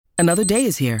Another day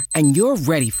is here, and you're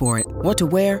ready for it. What to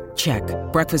wear? Check.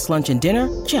 Breakfast, lunch, and dinner?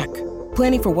 Check.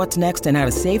 Planning for what's next and how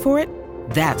to save for it?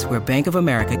 That's where Bank of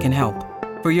America can help.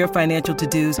 For your financial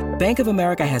to-dos, Bank of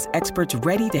America has experts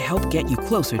ready to help get you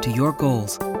closer to your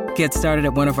goals. Get started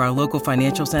at one of our local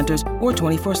financial centers or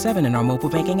 24/7 in our mobile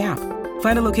banking app.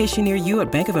 Find a location near you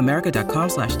at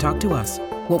bankofamerica.com/talktous.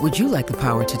 What would you like the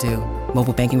power to do?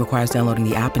 Mobile banking requires downloading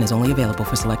the app and is only available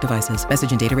for select devices.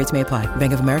 Message and data rates may apply.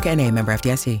 Bank of America N.A., member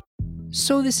FDIC.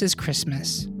 So this is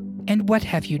Christmas, and what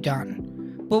have you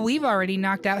done? Well, we've already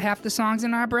knocked out half the songs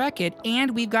in our bracket,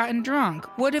 and we've gotten drunk.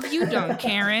 What have you done,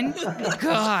 Karen?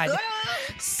 God.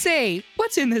 Say,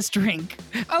 what's in this drink?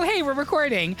 Oh, hey, we're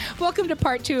recording. Welcome to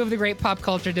part 2 of the great pop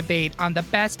culture debate on the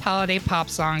best holiday pop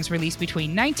songs released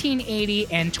between 1980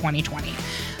 and 2020.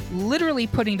 Literally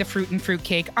putting the fruit in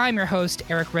fruitcake, I'm your host,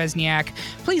 Eric Resniak.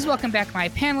 Please welcome back my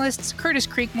panelists, Curtis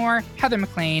Creekmore, Heather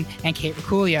McLean, and Kate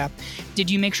Rakulia. Did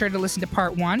you make sure to listen to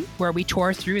part 1, where we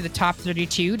tore through the top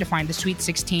 32 to find the Sweet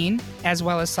 16, as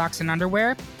well as socks and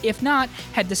underwear? If not,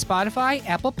 head to Spotify,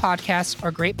 Apple Podcasts,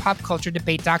 or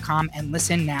greatpopculturedebate.com and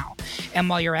listen now. And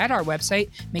while you're at our website,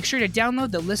 make sure to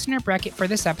download the listener bracket for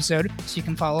this episode so you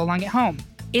can follow along at home.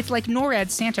 It's like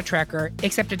NORAD's Santa Tracker,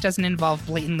 except it doesn't involve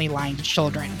blatantly lying to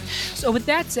children. So with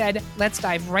that said, let's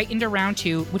dive right into round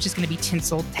 2, which is going to be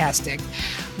tinsel-tastic.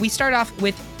 We start off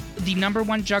with the number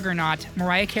 1 juggernaut,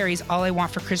 Mariah Carey's All I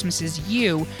Want for Christmas Is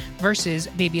You, versus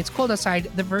Baby It's Cold Outside,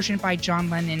 the version by John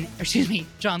Legend and Kelly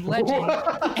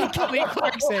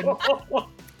Clarkson.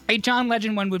 A John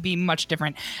Legend one would be much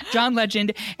different. John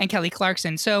Legend and Kelly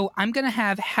Clarkson. So I'm going to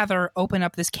have Heather open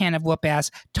up this can of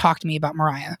whoop-ass. Talk to me about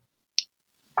Mariah.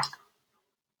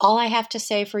 All I have to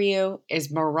say for you is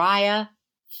Mariah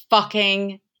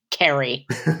fucking Carey.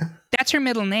 That's her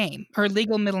middle name, her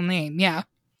legal middle name, yeah.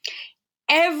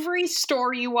 Every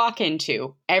store you walk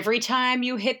into, every time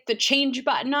you hit the change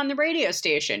button on the radio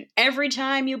station, every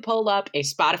time you pull up a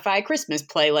Spotify Christmas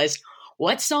playlist,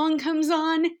 what song comes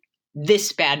on?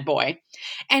 This bad boy.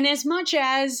 And as much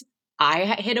as I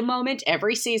hit a moment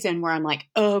every season where I'm like,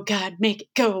 oh God, make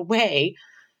it go away,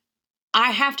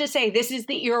 I have to say, this is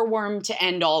the earworm to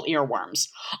end all earworms.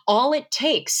 All it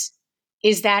takes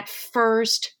is that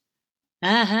first,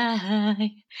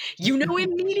 you know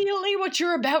immediately what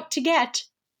you're about to get.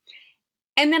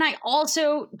 And then I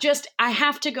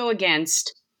have to go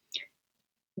against,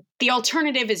 the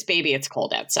alternative is Baby It's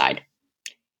Cold Outside.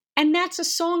 And that's a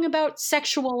song about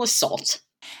sexual assault.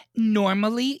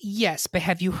 Normally, yes, but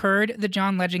have you heard the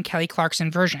John Legend Kelly Clarkson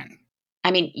version? I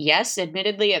mean, yes,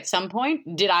 admittedly, at some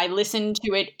point. Did I listen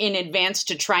to it in advance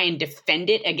to try and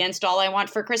defend it against All I Want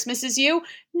for Christmas Is You?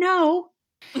 No.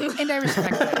 And I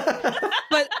respect that.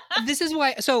 But this is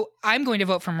why, so I'm going to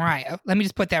vote for Mariah. Let me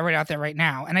just put that right out there right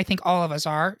now. And I think all of us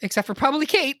are, except for probably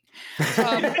Kate.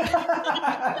 But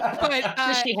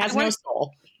she has no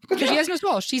soul. Because she has no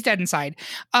soul. She's dead inside.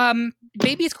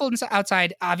 Baby It's Cold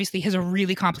Outside obviously has a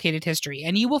really complicated history.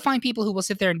 And you will find people who will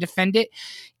sit there and defend it.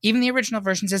 Even the original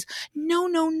version says, no,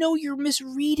 you're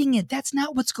misreading it. That's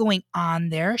not what's going on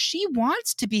there. She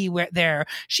wants to be there.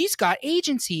 She's got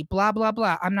agency, blah, blah,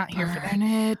 blah. I'm not here for that. Burn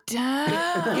it down.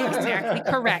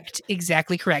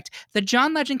 Exactly correct. The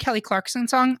John Legend Kelly Clarkson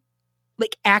song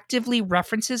actively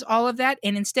references all of that,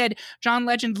 and instead John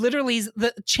Legend literally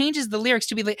changes the lyrics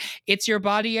to be like, it's your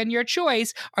body and your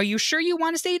choice. Are you sure you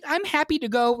want to stay? I'm happy to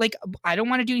go. I don't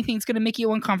want to do anything that's going to make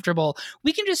you uncomfortable.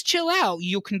 We can just chill out.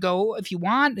 You can go if you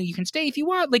want, you can stay if you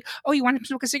want. Oh, you want to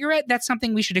smoke a cigarette? That's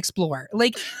something we should explore.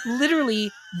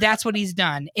 Literally, that's what he's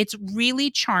done. It's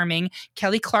really charming.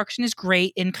 Kelly Clarkson is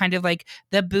great in kind of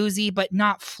the boozy but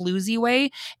not floozy way,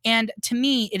 and to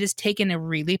me it has taken a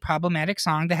really problematic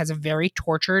song that has a very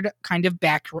tortured kind of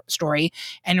backstory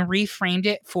and reframed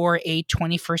it for a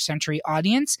 21st century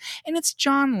audience. And it's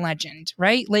John Legend,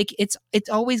 right? It's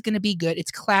always going to be good.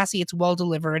 It's classy. It's well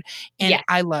delivered. And yeah.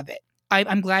 I love it.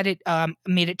 I'm glad it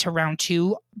made it to round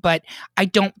 2, but I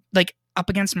don't up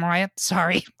against Mariah.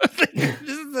 Sorry. This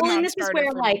is where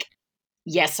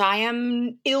yes, I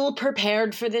am ill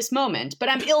prepared for this moment, but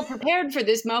I'm ill prepared for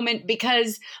this moment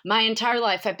because my entire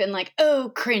life I've been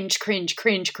oh, cringe, cringe,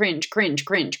 cringe, cringe, cringe,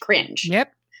 cringe, cringe.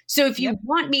 Yep. So if you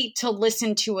want me to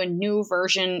listen to a new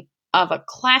version of a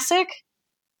classic,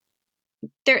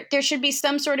 there should be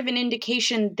some sort of an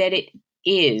indication that it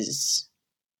is.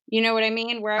 You know what I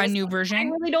mean? Where a new version? I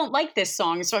really don't like this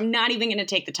song, so I'm not even going to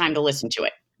take the time to listen to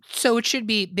it. So it should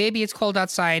be Baby It's Cold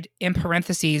Outside, in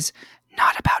parentheses,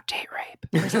 not about date rape.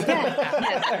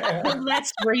 The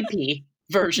less rapey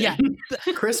version. Yeah.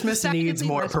 Christmas needs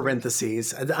more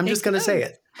parentheses. I'm just going to say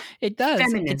it. It does.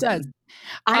 Feminism. It does.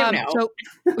 I don't know. So,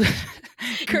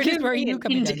 Curtis, where are you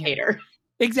coming indicator?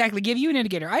 Exactly. Give you an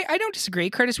indicator. I don't disagree.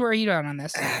 Curtis, where are you on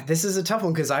this? This is a tough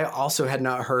one because I also had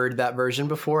not heard that version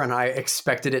before, and I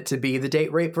expected it to be the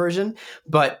date rape version,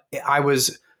 but I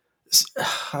was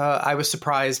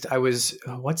surprised.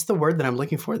 What's the word that I'm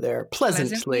looking for there?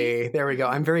 Pleasantly. There we go.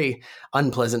 I'm very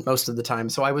unpleasant most of the time.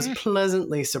 So I was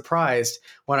pleasantly surprised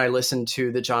when I listened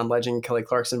to the John Legend, Kelly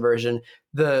Clarkson version.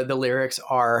 The lyrics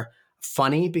are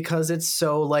funny because it's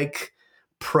so like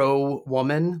pro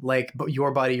woman, like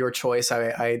your body, your choice.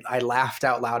 I laughed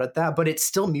out loud at that, but it's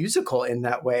still musical in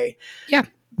that way. Yeah.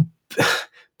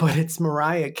 But it's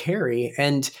Mariah Carey.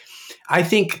 And I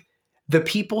think the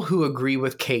people who agree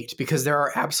with Kate, because there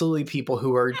are absolutely people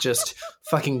who are just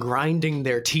fucking grinding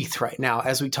their teeth right now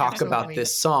as we talk about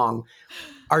this song,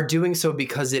 are doing so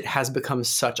because it has become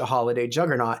such a holiday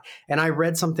juggernaut. And I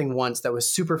read something once that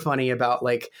was super funny about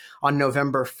like on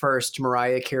November 1st,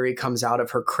 Mariah Carey comes out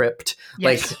of her crypt.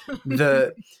 Yes. Like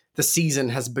the season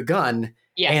has begun.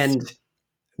 Yes. And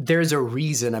there's a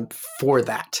reason for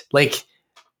that. Like,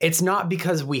 it's not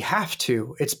because we have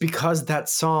to, it's because that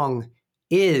song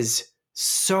is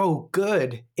so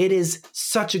good. It is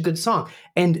such a good song.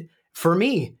 And for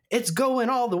me, it's going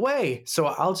all the way. So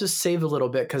I'll just save a little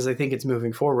bit because I think it's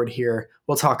moving forward here.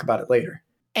 We'll talk about it later.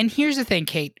 And here's the thing,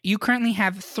 Kate. You currently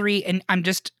have 3, and I'm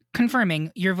just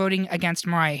confirming you're voting against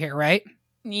Mariah here, right?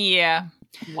 Yeah.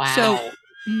 Wow. So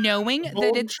knowing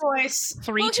that it's choice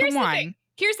 3-1,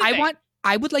 here's the thing.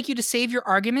 I would like you to save your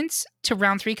arguments to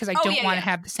round 3 because I don't want to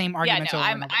have the same arguments over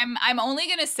and over. I'm only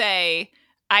going to say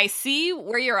I see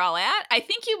where you're all at. I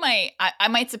think you might, I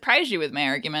might surprise you with my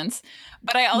arguments,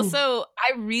 but I also,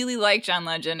 I really like John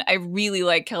Legend. I really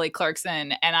like Kelly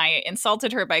Clarkson, and I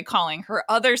insulted her by calling her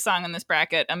other song in this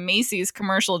bracket a Macy's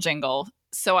commercial jingle.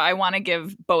 So I want to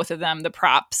give both of them the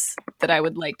props that I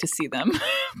would like to see them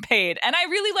paid. And I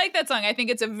really like that song. I think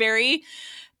it's a very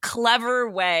clever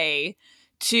way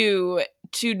to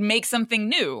make something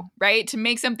new, right? To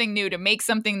make something new, to make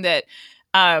something that,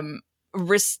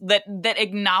 that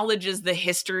acknowledges the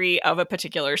history of a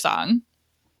particular song.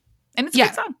 And it's a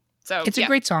good song. So it's a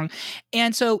great song.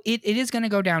 And so it is going to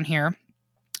go down here.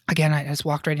 Again, I just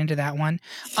walked right into that one.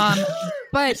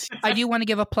 But I do want to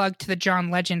give a plug to the John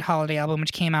Legend holiday album,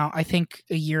 which came out, I think,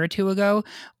 a year or 2 ago.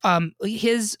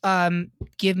 His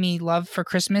Give Me Love for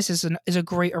Christmas is a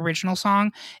great original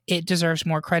song. It deserves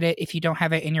more credit. If you don't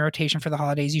have it in your rotation for the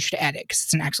holidays, you should add it because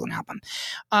it's an excellent album.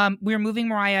 We're moving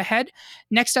Mariah ahead.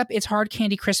 Next up, it's Hard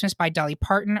Candy Christmas by Dolly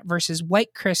Parton versus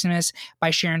White Christmas by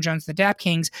Sharon Jones, the Dap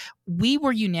Kings. We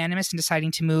were unanimous in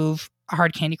deciding to move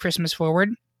Hard Candy Christmas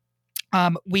forward.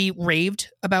 We raved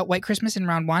about White Christmas in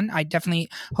round 1. I definitely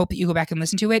hope that you go back and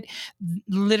listen to it.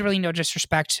 Literally no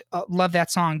disrespect. Love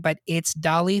that song, but it's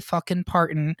Dolly fucking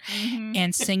Parton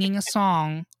and singing a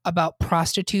song about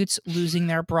prostitutes losing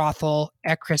their brothel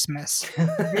at Christmas.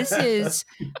 This is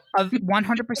a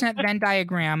 100% Venn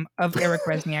diagram of Eric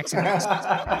Resniak's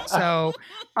house. So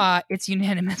it's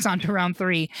unanimous on to round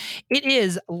 3. It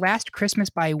is Last Christmas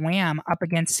by Wham up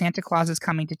against Santa Claus is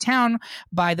Coming to Town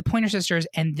by the Pointer Sisters,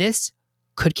 and this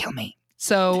could kill me.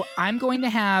 So I'm going to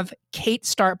have Kate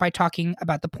start by talking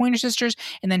about the Pointer Sisters,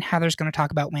 and then Heather's going to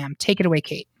talk about Wham. Take it away,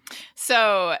 Kate.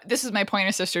 So this is my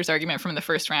Pointer Sisters argument from the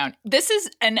first round. This is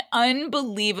an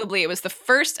unbelievably, it was the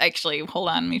first, actually, hold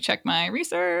on, let me check my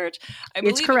research.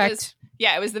 It's correct.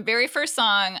 It was the very first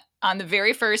song on the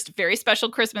very first, very special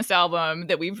Christmas album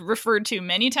that we've referred to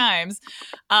many times.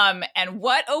 And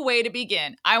what a way to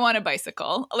begin. I want a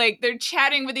bicycle. Like, they're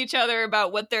chatting with each other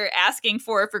about what they're asking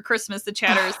for Christmas, the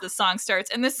chatter as the song starts.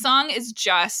 And this song is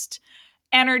just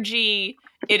energy.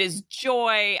 It is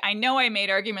joy. I know I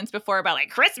made arguments before about like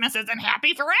Christmas isn't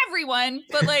happy for everyone,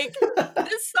 but like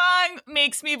this song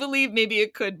makes me believe maybe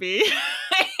it could be.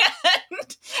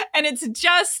 and it's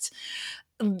just,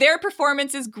 their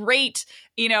performance is great,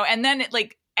 you know, and then it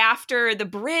like after the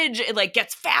bridge, it like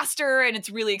gets faster and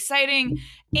it's really exciting.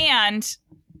 And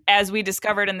as we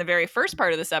discovered in the very first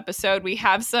part of this episode, we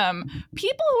have some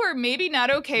people who are maybe not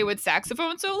okay with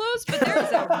saxophone solos, but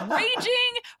there's a raging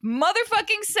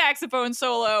motherfucking saxophone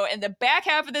solo in the back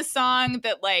half of this song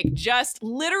that like just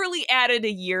literally added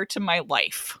a year to my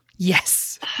life.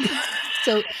 Yes.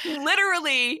 So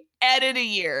literally added a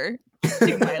year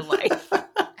to my life.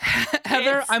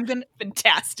 Heather,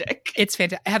 fantastic. It's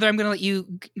fantastic. Heather, I'm going to let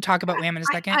you talk about Wham in a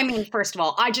second. I mean, first of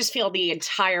all, I just feel the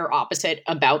entire opposite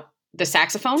about the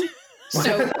saxophone.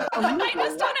 So I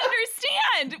just don't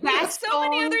understand. We have so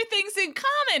many other things in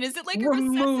common. Is it like a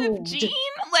recessive gene?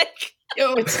 Like,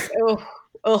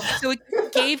 So it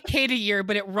gave Kate a year,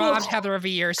 but it robbed Heather of a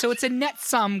year. So it's a net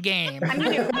sum game. I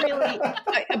mean, it really,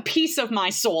 a piece of my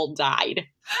soul died.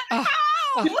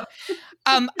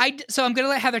 So I'm gonna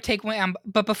let Heather take one,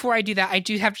 but before I do that, I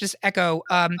do have to just echo.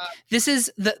 This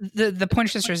is the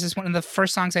Pointer Sisters is one of the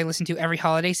first songs I listen to every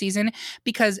holiday season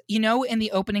because in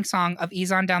the opening song of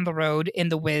 "Ease On Down the Road" in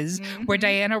The Wiz, where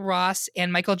Diana Ross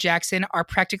and Michael Jackson are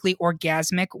practically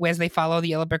orgasmic as they follow the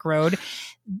Yellow Brick Road.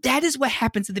 That is what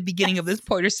happens at the beginning of this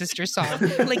Pointer Sisters song.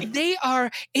 Like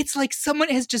it's like someone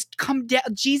has just come down.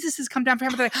 Jesus has come down for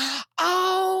him. They're like,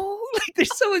 oh, like they're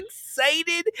so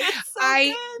excited.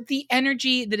 The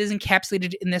energy that is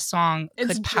encapsulated in this song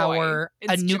could power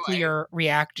a nuclear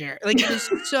reactor. Like it is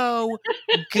so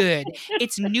good.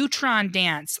 It's Neutron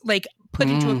Dance, like put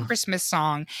into a Christmas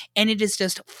song, and it is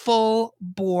just full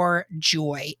bore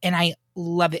joy. And I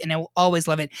love it, and I will always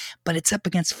love it. But it's up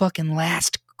against fucking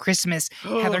Last Christmas.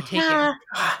 Heather, take it.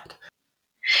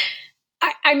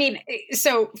 I mean,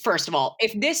 so first of all,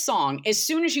 if this song, as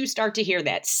soon as you start to hear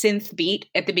that synth beat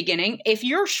at the beginning, if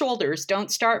your shoulders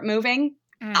don't start moving,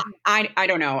 I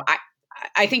don't know.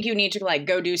 I think you need to like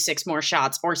go do 6 more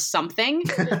shots or something,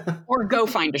 or go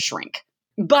find a shrink.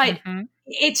 But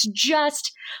it's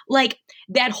just like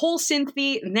that whole synth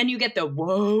beat, and then you get the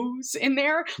woes in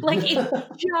there. Like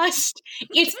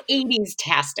it's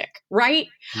 80s-tastic, right?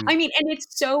 I mean, and it's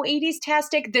so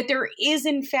 80s-tastic that there is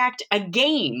in fact a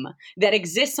game that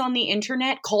exists on the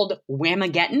internet called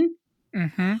Whamageddon.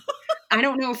 I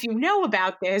don't know if you know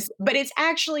about this, but it's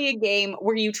actually a game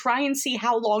where you try and see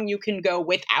how long you can go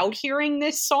without hearing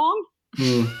this song.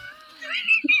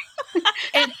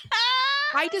 And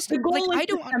I just the goal like, is I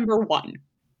don't December 1.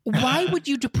 Why would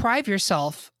you deprive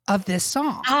yourself of this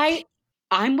song?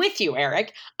 I'm with you,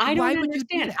 Eric. I don't Why would you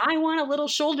do understand. that? I want a little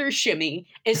shoulder shimmy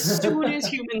as soon as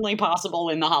humanly possible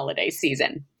in the holiday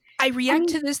season. I react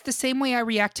to this the same way I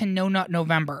react to No Nut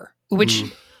November, which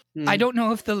I don't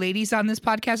know if the ladies on this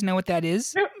podcast know what that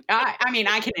is. I mean,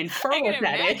 I can infer what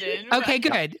that is. Okay,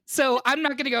 good. So I'm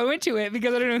not going to go into it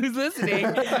because I don't know who's listening.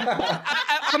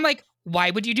 I'm like,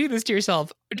 why would you do this to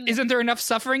yourself? Isn't there enough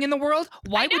suffering in the world?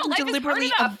 Why would you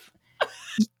deliberately?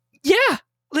 Yeah.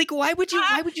 Like, why would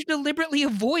you deliberately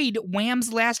avoid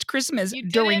Wham's Last Christmas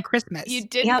during Christmas? You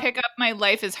didn't pick up my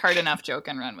 "Life is Hard Enough" joke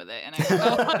and run with it. And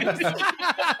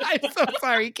I'm so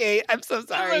sorry, Kate. I'm so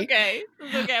sorry.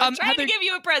 It's okay. I'm trying to give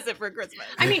you a present for Christmas.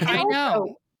 I mean, I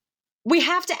know. We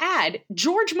have to add,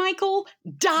 George Michael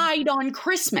died on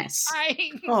Christmas.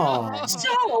 I know.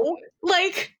 So,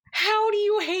 like, how do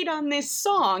you hate on this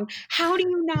song? How do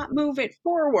you not move it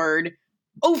forward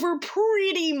over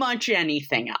pretty much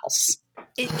anything else?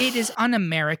 It is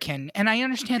un-American, and I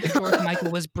understand that George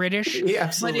Michael was British,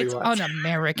 but it's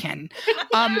un-American.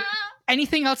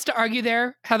 Anything else to argue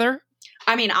there, Heather?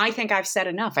 I mean, I think I've said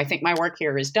enough. I think my work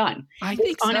here is done. I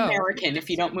think it's un-American if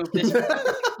you don't move this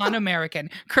forward. Un-American.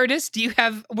 Curtis,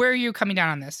 where are you coming down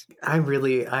on this? I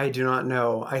do not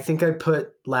know. I think I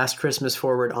put Last Christmas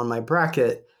forward on my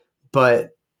bracket,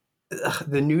 but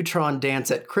the Neutron Dance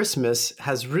at Christmas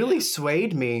has really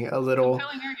swayed me a little.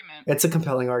 Compelling argument. It's a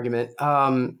compelling argument.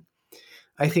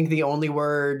 I think the only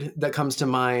word that comes to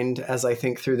mind as I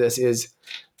think through this is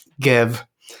give.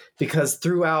 Because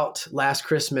throughout Last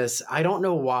Christmas, I don't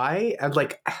know why.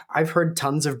 I've heard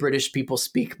tons of British people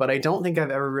speak, but I don't think I've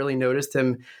ever really noticed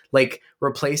them like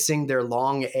replacing their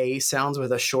long A sounds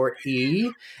with a short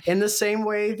E in the same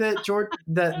way that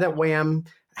that Wham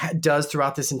does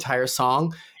throughout this entire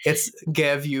song. It's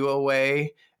give you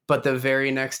away, but the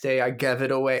very next day I gave it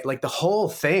away. Like the whole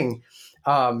thing.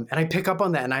 And I pick up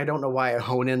on that, and I don't know why I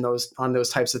hone in on those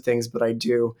types of things, but I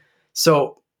do.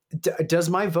 So does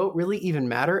my vote really even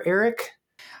matter, Eric?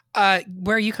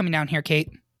 Where are you coming down here, Kate?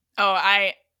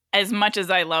 As much as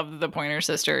I love the Pointer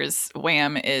Sisters,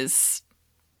 Wham is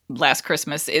Last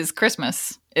Christmas is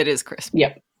Christmas. It is Christmas.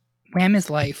 Yep. Wham is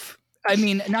life. I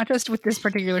mean, not just with this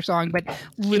particular song, but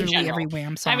literally every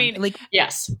Wham song. I mean,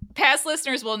 yes. Past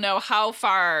listeners will know how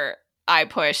far I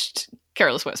pushed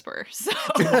Careless Whisper. So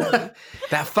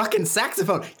that fucking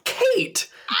saxophone, Kate.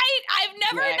 I've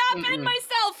never not been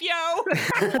myself, yo.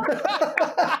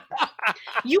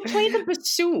 You play the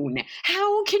bassoon.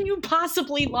 How can you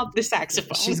possibly love the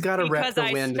saxophone? She's got to rep the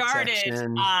wind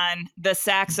section. On the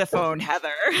saxophone, Heather.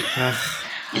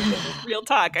 Real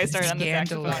talk. I started on the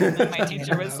saxophone, and then my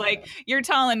teacher was like, "You're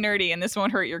tall and nerdy, and this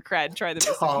won't hurt your cred. Try the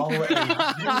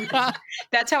bassoon."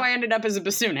 That's how I ended up as a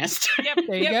bassoonist. Yep.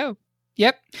 There you go.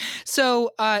 Yep.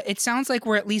 So it sounds like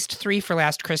we're at least 3 for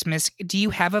Last Christmas. Do you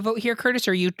have a vote here, Curtis,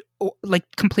 or are you like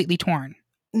completely torn?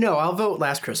 No, I'll vote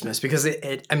Last Christmas because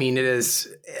I mean, it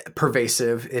is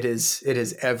pervasive. It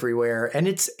is everywhere. And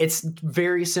it's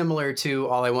very similar to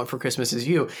All I Want for Christmas Is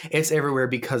You. It's everywhere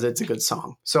because it's a good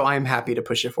song. So I'm happy to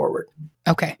push it forward.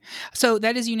 Okay. So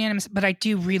that is unanimous, but I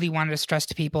do really want to stress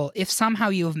to people, if somehow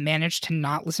you have managed to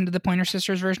not listen to the Pointer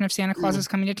Sisters version of Santa Claus is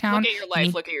Coming to Town. Look at your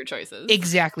life, look at your choices.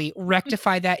 Exactly.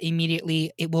 Rectify that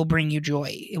immediately. It will bring you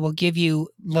joy. It will give you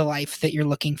the life that you're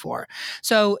looking for.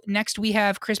 So next we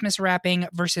have Christmas Wrapping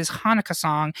versus Hanukkah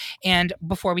Song. And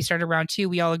before we started round 2,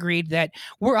 we all agreed that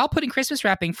we're all putting Christmas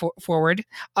Wrapping forward.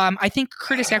 I think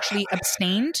Curtis actually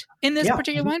abstained in this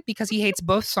particular one because he hates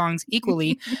both songs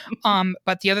equally.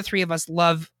 But the other 3 of us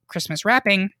love Christmas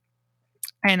Wrapping.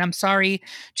 And I'm sorry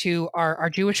to our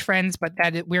Jewish friends, but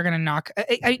that we're going to knock.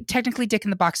 Technically, Dick in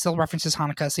the Box still references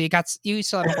Hanukkah, so you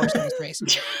still have a horse in this race.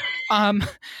 All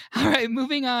right,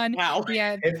 moving on. Wow.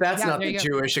 If that's not the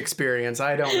Jewish experience,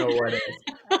 I don't know what is.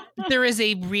 There is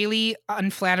a really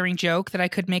unflattering joke that I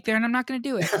could make there, and I'm not going to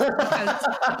do it.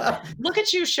 Look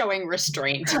at you showing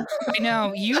restraint. I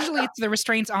know. Usually it's the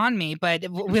restraints on me, but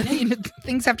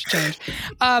things have to change.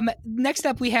 Next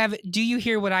up, we have Do You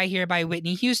Hear What I Hear by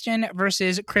Whitney Houston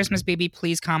versus Christmas Baby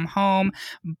Please Come Home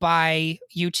by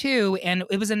U2. And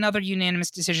it was another unanimous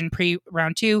decision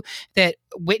pre-round 2 that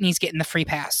Whitney's getting the free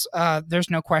pass. There's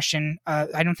no question.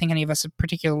 I don't think any of us are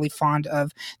particularly fond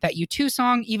of that U2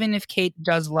 song, even if Kate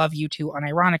does love U2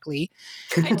 unironically.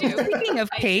 I do. Speaking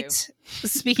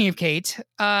of Kate,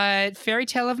 Fairy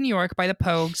Tale of New York by the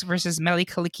Pogues versus Mele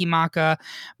Kalikimaka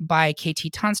by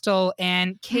KT Tunstall.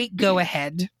 And Kate, go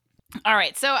ahead. All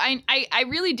right. So I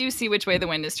really do see which way the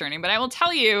wind is turning, but I will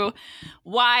tell you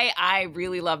why I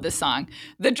really love this song.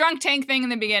 The drunk tank thing in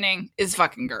the beginning is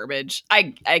fucking garbage.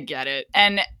 I get it.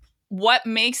 And what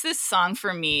makes this song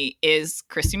for me is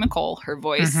Christy McCole. Her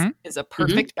voice is a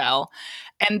perfect bell.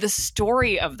 And the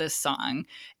story of this song,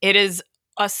 it is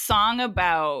a song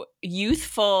about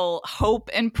youthful hope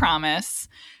and promise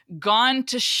gone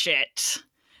to shit.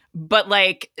 But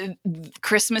like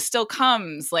Christmas still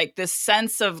comes, like this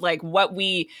sense of like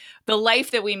the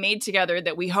life that we made together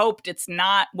that we hoped it's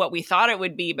not what we thought it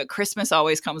would be, but Christmas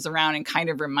always comes around and kind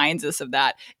of reminds us of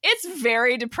that. It's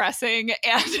very depressing.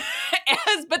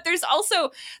 But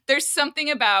there's something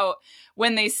about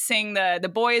when they sing the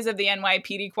boys of the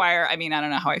NYPD choir. I mean, I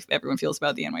don't know how everyone feels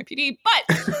about the NYPD,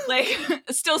 but like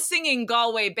still singing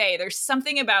Galway Bay. There's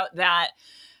something about that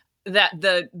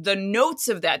the notes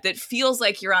of that feels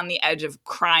like you're on the edge of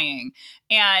crying.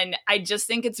 And I just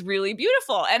think it's really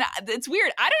beautiful. And it's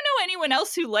weird. I don't know anyone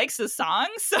else who likes the song,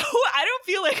 so I don't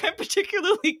feel like I'm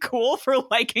particularly cool for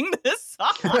liking this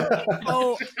song.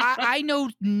 I know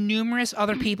numerous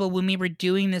other people when we were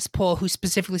doing this poll who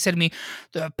specifically said to me,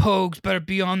 the Pogues better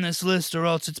be on this list or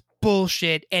else it's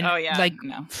bullshit. And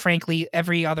frankly,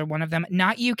 every other one of them,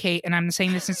 not you, Kate, and I'm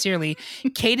saying this sincerely,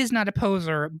 Kate is not a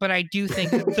poser, but I do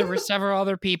think that there were several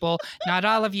other people, not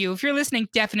all of you. If you're listening,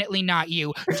 definitely not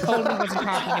you. Totally wasn't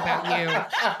talking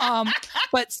about you.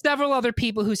 But several other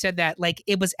people who said that, like,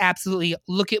 it was absolutely,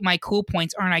 look at my cool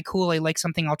points. Aren't I cool? I like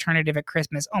something alternative at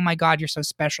Christmas. Oh my God, you're so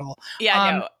special.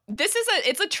 Yeah, no.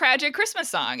 It's a tragic Christmas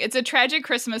song. It's a tragic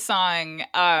Christmas song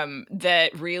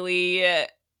that really...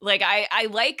 Like I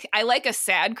like a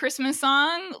sad Christmas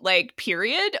song, like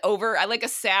period, over I like a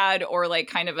sad or like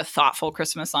kind of a thoughtful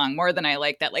Christmas song more than I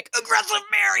like that like aggressive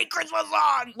Merry Christmas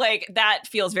song. Like that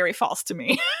feels very false to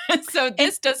me. So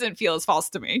this doesn't feel as false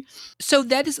to me. So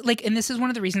that is like, and this is one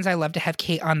of the reasons I love to have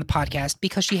Kate on the podcast,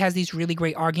 because she has these really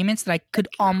great arguments that I could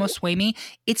almost sway me.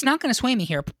 It's not going to sway me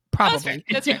here, probably.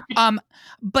 That's fair.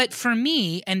 But for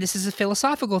me, and this is a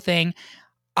philosophical thing,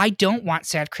 I don't want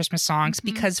sad Christmas songs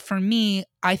because for me,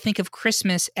 I think of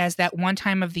Christmas as that one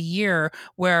time of the year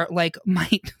where like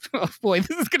oh boy,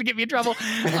 this is going to get me in trouble.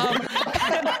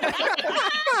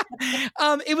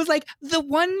 It was like the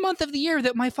 1 month of the year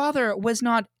that my father was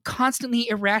not constantly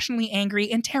irrationally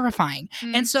angry and terrifying.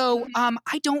 And so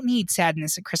I don't need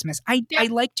sadness at Christmas. I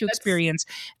like to experience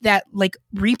that like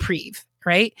reprieve.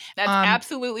 Right? That's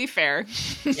absolutely fair.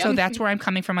 So that's where I'm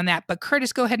coming from on that. But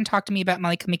Curtis, go ahead and talk to me about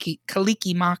Mele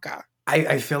Kalikimaka.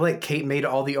 I feel like Kate made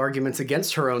all the arguments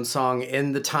against her own song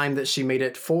in the time that she made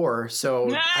it for.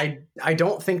 So I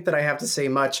don't think that I have to say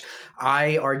much.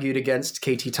 I argued against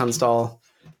KT Tunstall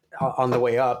on the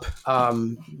way up,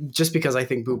 just because I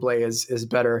think Bublé is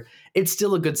better. It's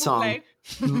still a good song.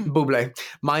 Bublé.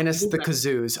 Minus the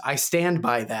kazoos. I stand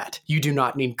by that. You do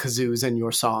not need kazoos in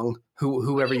your song.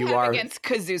 Whoever you are. Against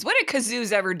kazoos. What did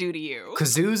kazoos ever do to you?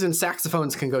 Kazoos and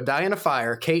saxophones can go die in a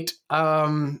fire. Kate,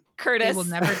 Curtis. They will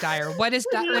never die. Or what is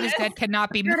dead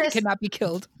cannot be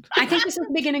killed. I think this is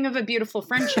the beginning of a beautiful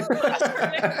friendship. Why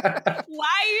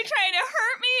are you trying to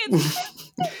hurt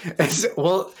me?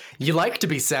 Well, you like to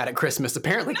be sad at Christmas,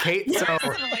 apparently, Kate. So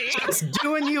just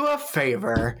doing you a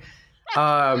favor.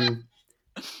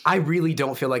 I really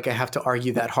don't feel like I have to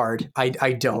argue that hard.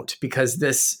 I don't, because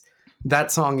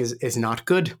that song is not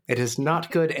good. It is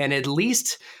not good. And at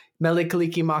least Mele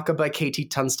Kalikimaka by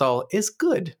KT Tunstall is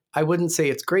good. I wouldn't say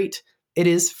it's great. It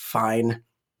is fine.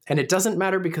 And it doesn't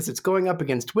matter because it's going up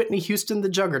against Whitney Houston, the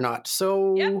Juggernaut.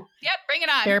 So Yep, bring it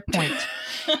on. Fair point.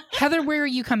 Heather, where are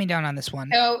you coming down on this one?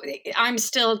 So I'm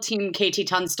still team KT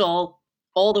Tunstall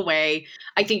all the way.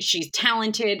 I think she's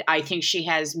talented. I think she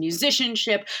has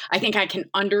musicianship. I think I can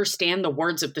understand the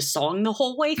words of the song the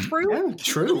whole way through. yeah,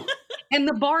 true. And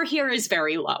the bar here is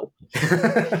very low.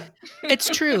 It's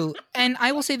true. And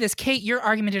I will say this, Kate, your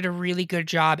argument did a really good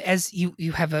job, as you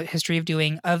have a history of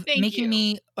doing, of Thank making you.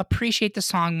 me appreciate the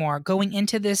song more. Going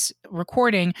into this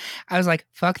recording, I was like,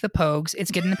 fuck the Pogues.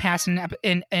 It's getting the pass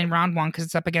in round one because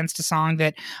it's up against a song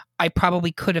that I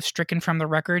probably could have stricken from the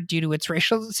record due to its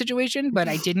racial situation, but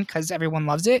I didn't because everyone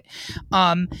loves it.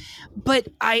 But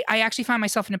I actually find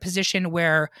myself in a position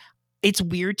where it's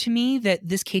weird to me that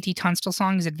this KT Tunstall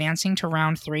song is advancing to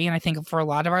round 3. And I think for a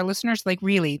lot of our listeners, like,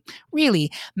 really,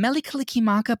 Mele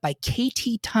Kalikimaka by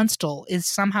KT Tunstall is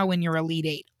somehow in your Elite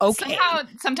 8. Okay.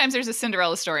 Sometimes there's a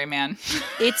Cinderella story, man.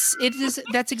 That's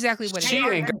exactly what She it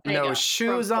is. ain't got no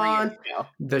shoes From 4 on. years ago.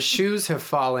 The shoes have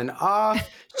fallen off.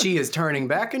 She is turning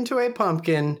back into a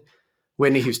pumpkin.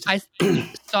 Whitney Houston. I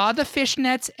saw the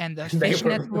fishnets and the They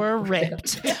fishnets were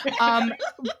ripped.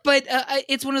 But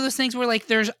it's one of those things where like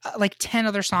there's like 10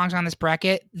 other songs on this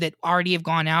bracket that already have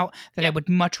gone out that I would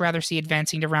much rather see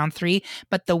advancing to round 3.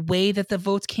 But the way that the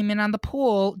votes came in on the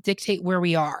poll dictate where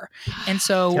we are. And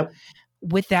so Yep.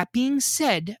 with that being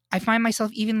said, I find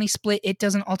myself evenly split. It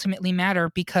doesn't ultimately matter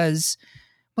because,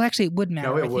 well, actually it would matter.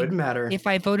 No, I it think would matter. If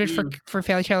I voted for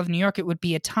Fairy Tale of New York, it would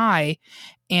be a tie,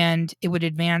 and it would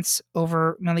advance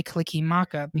over Mele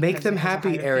Kalikimaka. Make because them it has a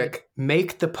happy, higher Eric.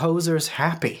 Make the posers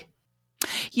happy. bid.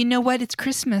 You know what? It's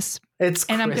Christmas, It's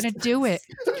and I'm going to Christmas. do it.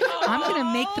 I'm going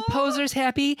to make the posers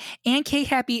happy and Kate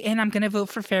happy, and I'm going to vote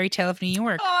for Fairy Tale of New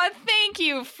York. Oh, thank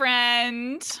you,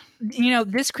 friend. You know,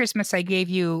 this Christmas I gave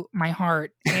you my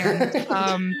heart,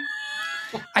 and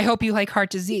I hope you like heart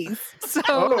disease. So.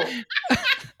 Oh,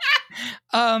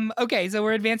 Okay, so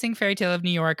we're advancing Fairy Tale of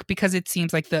New York because it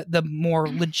seems like the more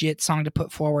legit song to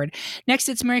put forward. Next,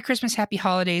 it's Merry Christmas, Happy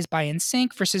Holidays by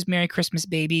NSYNC versus Merry Christmas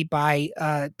Baby by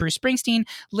Bruce Springsteen.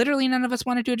 Literally none of us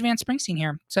wanted to advance Springsteen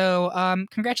here. So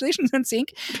congratulations,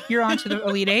 NSYNC. You're on to the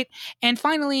Elite 8. And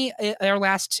finally, our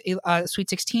last Sweet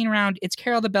 16 round, it's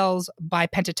Carol of the Bells by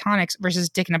Pentatonix versus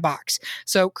Dick in a Box.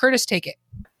 So Curtis, take it.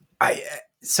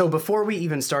 So before we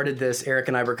even started this, Eric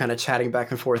and I were kind of chatting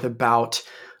back and forth about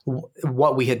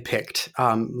what we had picked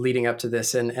leading up to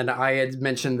this. And I had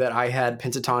mentioned that I had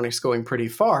Pentatonix going pretty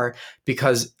far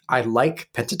because I like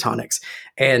Pentatonix.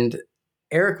 And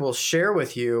Eric will share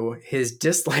with you his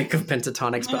dislike of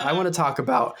Pentatonix, but I want to talk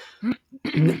about,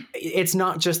 it's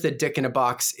not just that Dick in a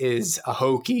Box is a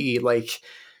hokey, like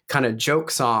kind of joke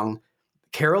song.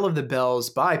 Carol of the Bells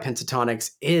by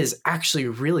Pentatonix is actually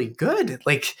really good.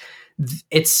 Like,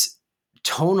 it's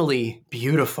tonally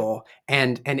beautiful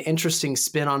and an interesting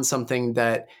spin on something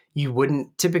that you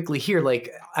wouldn't typically hear. Like,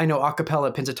 I know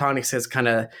acapella Pentatonix has kind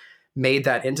of made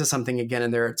that into something again,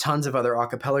 and there are tons of other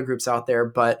acapella groups out there,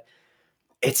 but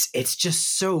it's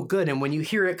just so good. And when you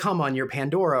hear it come on your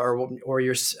Pandora or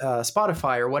your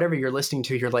Spotify or whatever you're listening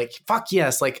to, you're like, fuck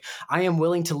yes, like I am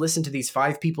willing to listen to these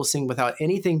 5 people sing without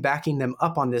anything backing them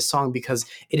up on this song because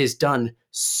it is done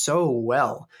so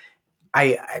well.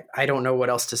 I don't know what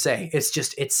else to say.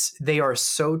 They are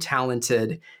so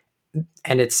talented,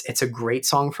 and it's a great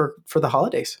song for the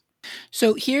holidays.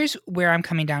 So here's where I'm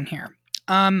coming down here.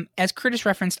 As Curtis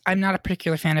referenced, I'm not a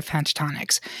particular fan of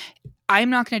Pentatonix. I'm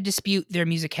not going to dispute their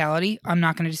musicality. I'm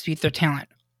not going to dispute their talent.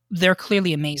 They're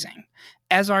clearly amazing,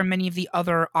 as are many of the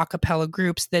other a cappella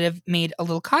groups that have made a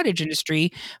little cottage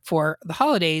industry for the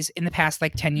holidays in the past,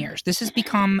 10 years. This has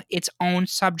become its own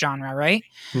subgenre, right?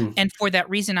 And for that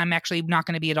reason, I'm actually not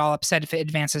going to be at all upset if it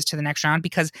advances to the next round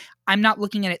because I'm not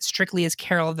looking at it strictly as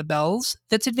Carol of the Bells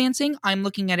that's advancing. I'm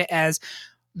looking at it as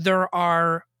there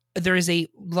is a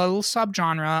little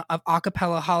subgenre of a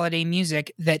cappella holiday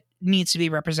music that needs to be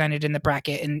represented in the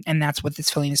bracket, and that's what is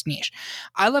filling this niche.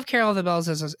 I love Carol of the Bells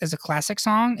as a classic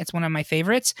song. It's one of my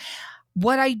favorites.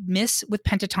 What I miss with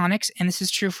Pentatonix, and this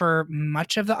is true for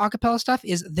much of the a cappella stuff,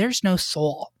 is there's no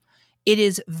soul. It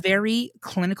is very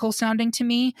clinical sounding to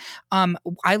me.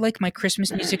 I like my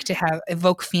Christmas music to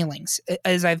evoke feelings.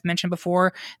 As I've mentioned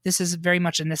before, this is very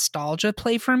much a nostalgia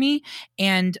play for me.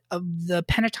 And the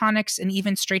Pentatonix and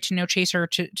even Straight to No Chaser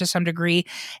to some degree,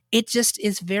 it just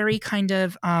is very kind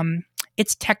of,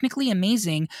 it's technically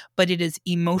amazing, but it is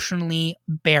emotionally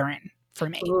barren for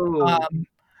me.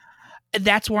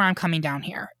 That's where I'm coming down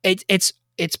here.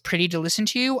 It's pretty to listen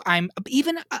to. I'm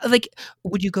even like,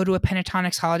 would you go to a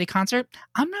Pentatonix holiday concert?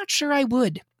 I'm not sure I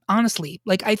would, honestly.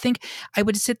 Like, I think I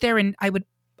would sit there and I would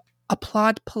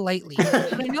applaud politely.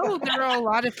 I know there are a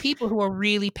lot of people who are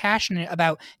really passionate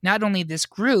about not only this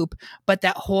group, but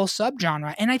that whole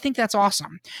subgenre. And I think that's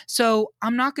awesome. So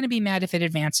I'm not going to be mad if it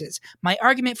advances. My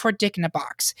argument for Dick in a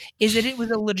Box is that it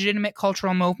was a legitimate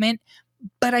cultural movement,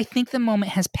 but I think the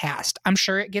moment has passed. I'm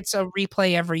sure it gets a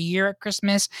replay every year at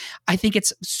Christmas. I think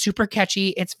it's super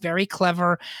catchy. It's very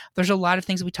clever. There's a lot of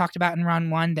things we talked about in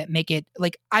round one that make it,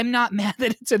 like, I'm not mad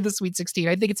that it's in the Sweet 16.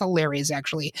 I think it's hilarious,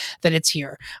 actually, that it's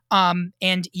here.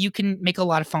 And you can make a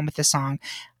lot of fun with this song.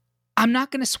 I'm not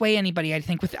going to sway anybody, I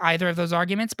think, with either of those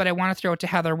arguments, but I want to throw it to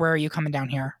Heather. Where are you coming down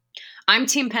here? I'm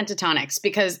Team Pentatonix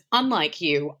because, unlike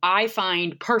you, I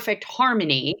find perfect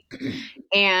harmony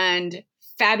and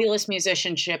fabulous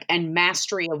musicianship and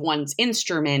mastery of one's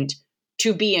instrument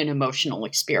to be an emotional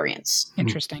experience.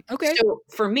 Interesting. Okay. So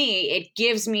for me, it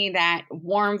gives me that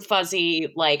warm,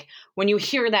 fuzzy, like when you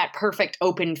hear that perfect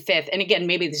open fifth, and again,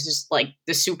 maybe this is like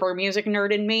the super music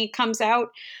nerd in me comes out,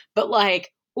 but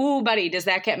like, ooh, buddy, does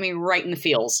that get me right in the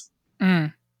feels?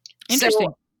 Interesting.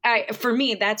 So for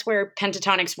me, that's where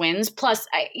Pentatonix wins. Plus,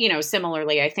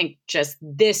 similarly, I think just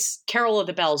this Carol of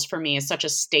the Bells for me is such a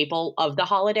staple of the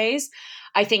holidays.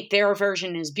 I think their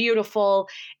version is beautiful.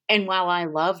 And while I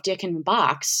love Dick in the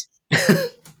Box,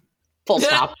 full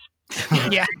stop.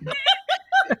 Yeah.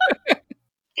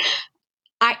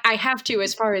 I have to,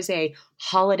 as far as a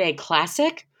holiday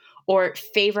classic or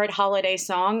favorite holiday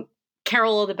song,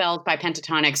 Carol of the Bells by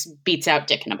Pentatonix beats out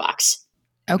Dick in a Box.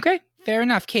 Okay. Fair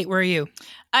enough. Kate, where are you?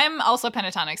 I'm also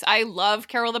Pentatonix. I love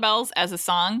Carol of the Bells as a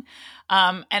song.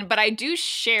 But I do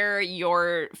share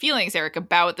your feelings, Eric,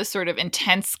 about the sort of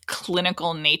intense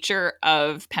clinical nature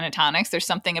of Pentatonix. There's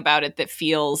something about it that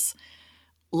feels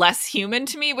less human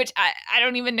to me, which I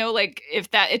don't even know, like, if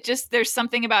that, it just, there's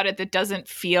something about it that doesn't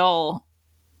feel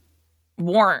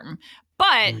warm.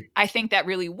 But I think that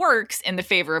really works in the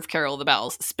favor of Carol of the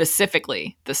Bells,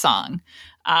 specifically the song.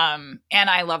 And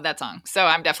I love that song. So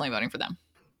I'm definitely voting for them.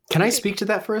 Can I speak to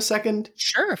that for a second?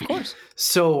 Sure, of course.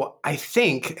 So I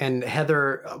think, and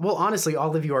Heather, well, honestly,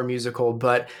 all of you are musical,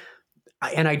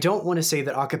 and I don't want to say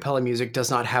that a cappella music does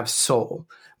not have soul,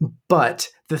 but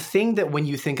the thing that when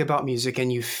you think about music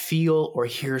and you feel or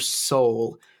hear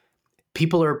soul,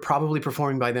 people are probably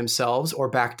performing by themselves or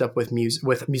backed up with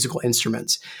musical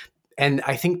instruments. And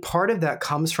I think part of that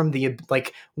comes from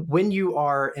when you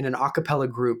are in an a cappella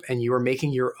group and you are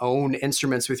making your own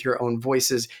instruments with your own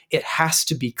voices, it has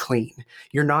to be clean.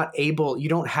 You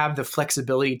don't have the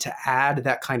flexibility to add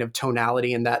that kind of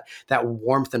tonality and that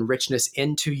warmth and richness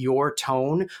into your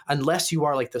tone unless you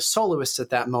are like the soloists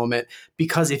at that moment,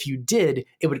 because if you did,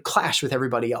 it would clash with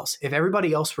everybody else.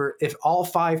 If all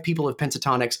 5 people of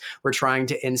Pentatonix were trying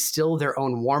to instill their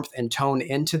own warmth and tone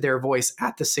into their voice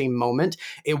at the same moment,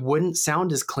 it wouldn't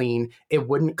sound as clean. It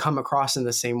wouldn't come across in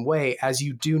the same way as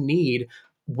you do need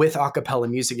with a cappella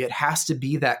music. It has to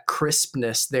be that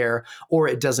crispness there or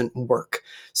it doesn't work.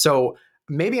 So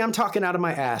maybe I'm talking out of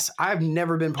my ass. I've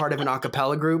never been part of an a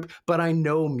cappella group, but I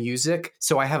know music.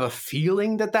 So I have a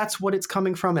feeling that that's what it's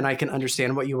coming from. And I can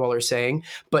understand what you all are saying.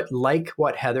 But like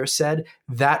what Heather said,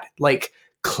 that like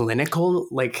clinical,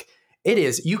 like, it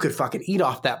is, you could fucking eat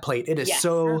off that plate. It is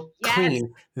so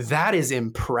clean. That is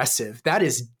impressive. That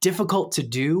is difficult to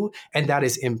do. And that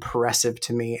is impressive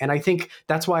to me. And I think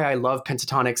that's why I love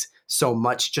Pentatonix so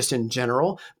much just in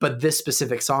general. But this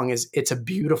specific song it's a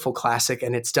beautiful classic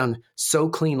and it's done so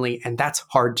cleanly. And that's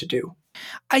hard to do.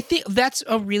 I think that's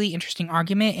a really interesting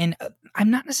argument. And I'm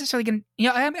not necessarily going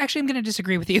to, I'm going to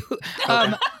disagree with you.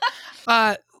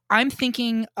 Okay. I'm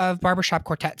thinking of barbershop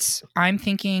quartets. I'm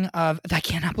thinking of, I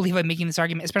cannot believe I'm making this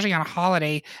argument, especially on a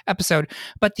holiday episode,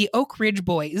 but the Oak Ridge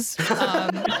Boys. Those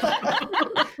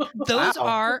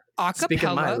are a cappella.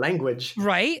 Speaking my language.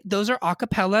 Right? Those are a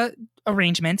cappella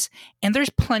arrangements, and there's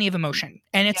plenty of emotion,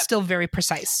 and it's still very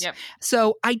precise. Yep.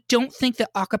 So I don't think that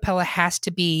a cappella has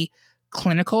to be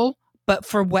clinical, but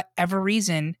for whatever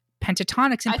reason,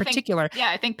 Pentatonix in particular.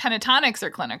 I think Pentatonix are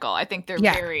clinical. I think they're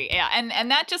very,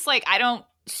 and that just like, I don't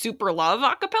super love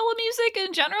a cappella music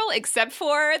in general, except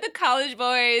for the College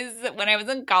Boys when I was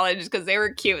in college, because they were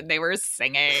cute and they were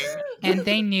singing. And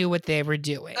they knew what they were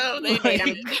doing. Oh, they Like,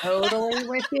 did. I'm totally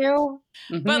with you.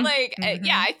 But like, Mhm.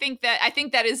 yeah, I think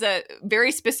that is a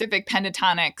very specific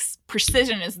Pentatonix.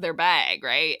 Precision is their bag,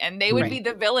 right? And they would Right. be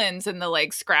the villains in the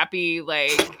like scrappy,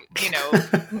 like, you know,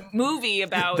 movie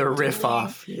about The riff doing-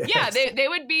 off. Yeah, Yes. they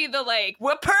would be the like,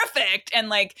 we're perfect. And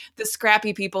like the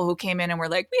scrappy people who came in and were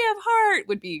like, we have heart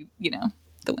would be, you know,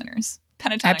 the winners.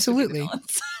 Pentatonix Absolutely. would be the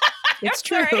villains. It's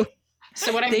Sorry. true.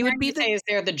 So what I'm They would hearing be you say is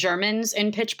they're the Germans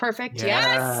in Pitch Perfect.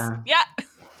 Yeah. Yeah.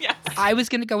 Yes. I was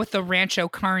going to go with the Rancho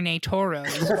Carne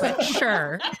Toros, but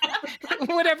sure.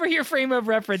 Whatever your frame of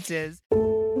reference is.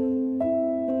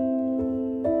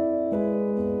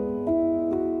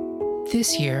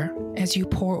 This year, as you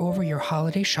pore over your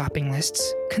holiday shopping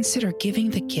lists, consider giving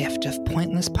the gift of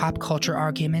pointless pop culture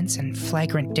arguments and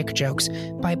flagrant dick jokes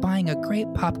by buying a great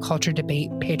pop culture debate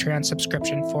Patreon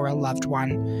subscription for a loved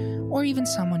one, or even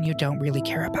someone you don't really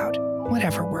care about.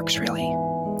 Whatever works, really.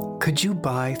 Could you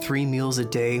buy 3 meals a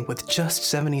day with just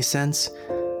 70 cents?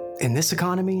 In this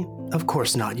economy? Of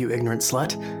course not, you ignorant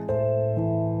slut.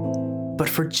 But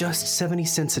for just 70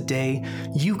 cents a day,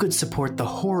 you could support the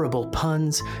horrible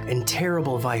puns and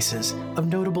terrible vices of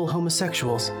notable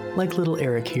homosexuals like little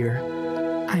Eric here.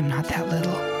 I'm not that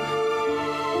little.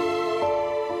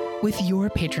 With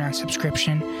your Patreon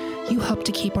subscription, you help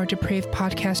to keep our depraved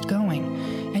podcast going,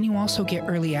 and you also get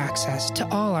early access to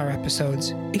all our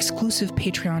episodes, exclusive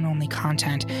Patreon-only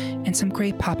content, and some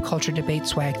great pop culture debate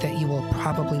swag that you will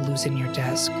probably lose in your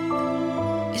desk.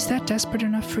 Is that desperate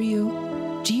enough for you?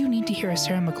 Do you need to hear a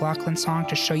Sarah McLachlan song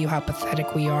to show you how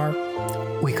pathetic we are?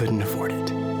 We couldn't afford it.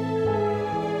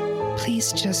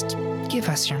 Please just give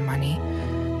us your money.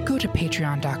 Go to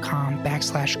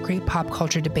patreon.com/Great Pop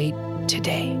Culture Debate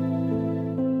today.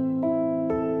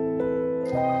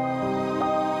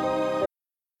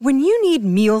 When you need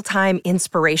mealtime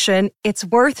inspiration, it's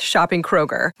worth shopping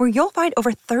Kroger, where you'll find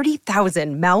over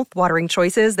 30,000 mouth-watering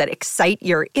choices that excite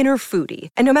your inner foodie.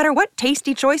 And no matter what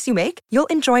tasty choice you make, you'll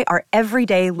enjoy our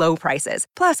everyday low prices,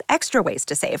 plus extra ways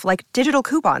to save, like digital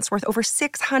coupons worth over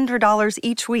 $600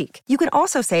 each week. You can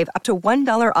also save up to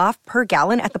 $1 off per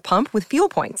gallon at the pump with fuel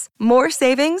points. More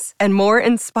savings and more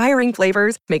inspiring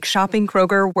flavors make shopping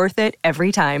Kroger worth it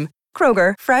every time.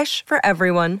 Kroger, fresh for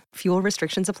everyone. Fuel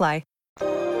restrictions apply.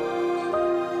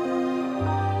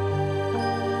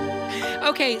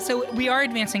 Okay, so we are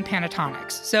advancing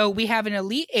Pentatonix. So we have an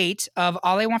Elite 8 of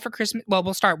All I Want for Christmas. Well,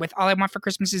 we'll start with All I Want for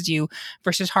Christmas Is You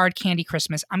versus Hard Candy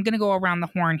Christmas. I'm going to go around the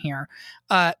horn here.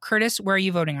 Curtis, where are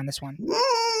you voting on this one?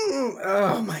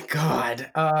 Oh my god.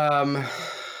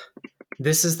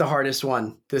 This is the hardest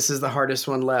one. This is the hardest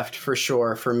one left for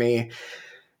sure for me.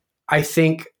 I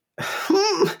think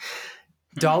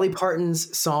Dolly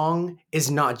Parton's song is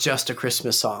not just a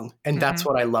Christmas song, and that's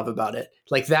what I love about it.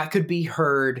 Like, that could be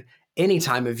heard any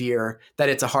time of year that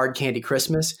it's a Hard Candy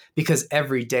Christmas, because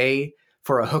every day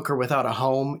for a hooker without a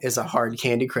home is a Hard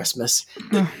Candy Christmas.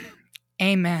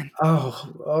 Amen.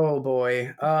 Oh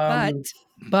boy.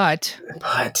 But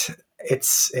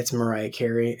it's Mariah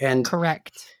Carey, and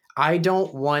correct. I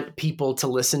don't want people to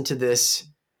listen to this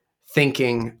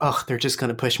thinking, oh, they're just going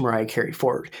to push Mariah Carey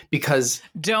forward, because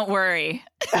Don't worry.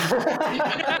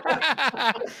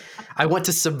 I want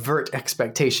to subvert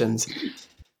expectations.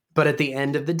 But at the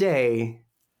end of the day,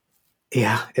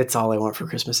 yeah, it's All I Want for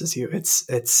Christmas Is You. It's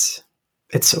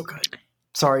so good.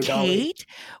 Sorry, Dolly. Kate,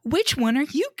 which one are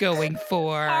you going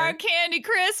for? Hard Candy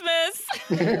Christmas.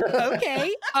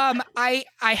 Okay. I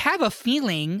have a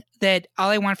feeling that All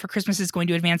I Want for Christmas is going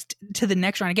to advance to the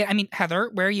next round again. I mean, Heather,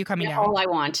 where are you coming down? All I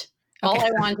want. All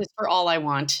I want is for all I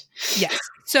want. Yes.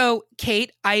 So,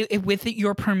 Kate, with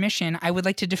your permission, I would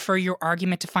like to defer your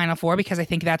argument to Final Four, because I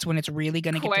think that's when it's really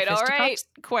going to get Quite to all fisticuffs.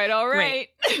 right. Quite all right.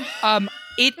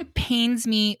 It pains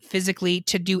me physically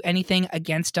to do anything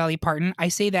against Dolly Parton. I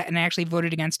say that, and I actually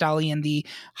voted against Dolly in the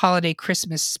holiday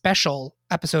Christmas special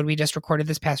episode we just recorded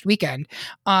this past weekend.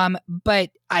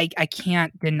 But I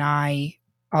can't deny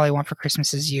All I Want for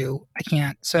Christmas Is You. I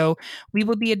can't. So we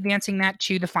will be advancing that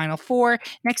to the Final Four.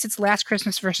 Next, it's Last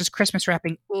Christmas versus Christmas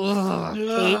Wrapping.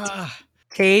 Ugh,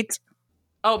 Kate.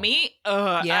 Oh, me?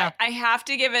 Yeah. I have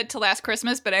to give it to Last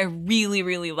Christmas, but I really,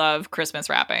 really love Christmas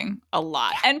Wrapping a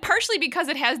lot. And partially because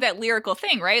it has that lyrical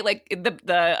thing, right? Like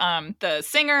the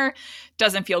singer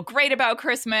doesn't feel great about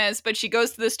Christmas, but she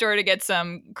goes to the store to get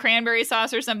some cranberry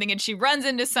sauce or something, and she runs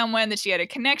into someone that she had a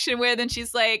connection with, and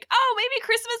she's like, oh, maybe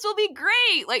Christmas will be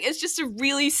great. Like, it's just a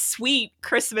really sweet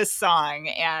Christmas song.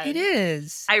 And It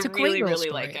is. I It's a great really, little really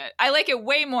story. like it. I like it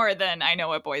way more than I Know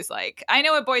What Boys Like. I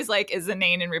Know What Boys Like is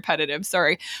inane and repetitive. Sorry,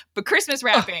 sorry. But Christmas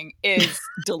rapping is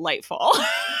delightful.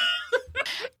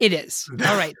 It is.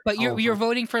 All right. But Oh. you're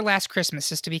voting for Last Christmas,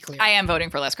 just to be clear. I am voting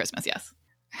for Last Christmas, yes.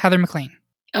 Heather McLean.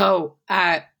 Oh,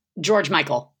 George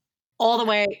Michael. All the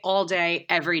way, all day,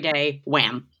 every day,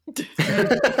 wham.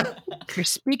 You're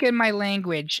speaking my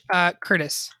language.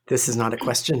 Curtis. This is not a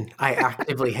question. I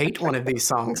actively hate one of these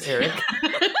songs, Eric.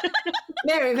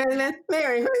 Merry Christmas,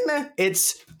 Merry Christmas.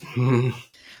 It's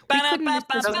We couldn't miss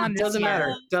this one this doesn't year.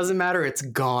 matter. Doesn't matter. It's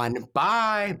gone.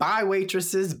 Bye. Bye,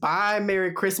 waitresses. Bye,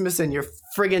 Merry Christmas and your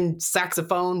friggin'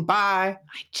 saxophone. Bye.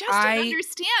 I just don't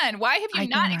understand. Why have I you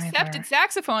not don't accepted either.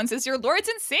 saxophones as your lords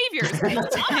and saviors? Come on.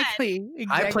 Exactly.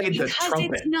 I played the Because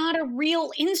trumpet. it's not a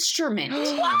real instrument.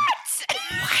 What?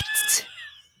 What?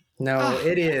 No, Oh.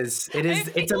 it is. It is.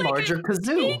 I It's a feel like larger I'm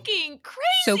kazoo. Taking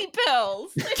crazy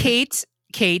pills.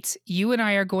 Kate, you and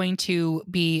I are going to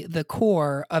be the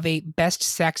core of a best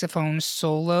saxophone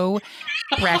solo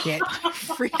bracket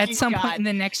at some point in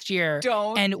the next year.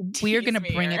 Don't And we are going to tease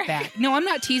me, bring Eric. it back. No, I'm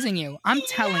not teasing you. I'm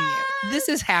telling you. This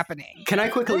is happening. Can I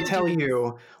quickly tell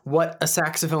you what a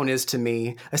saxophone is to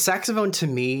me? A saxophone to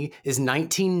me is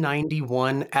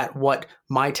 1991 at what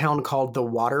my town called the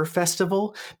Water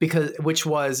Festival, which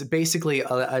was basically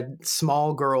a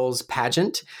small girls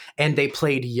pageant, and they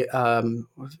played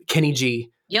Kenny G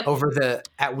Yep. over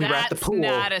we were at the pool.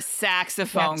 Not a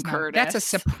saxophone, Curtis. That's a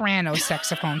soprano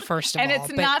saxophone, first of and all. it's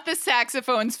but not the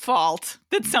saxophone's fault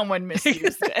that someone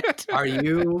misused it. Are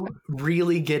you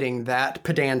really getting that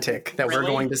pedantic that we're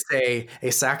Really? going to say a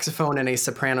saxophone and a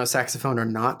soprano saxophone are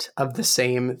not of the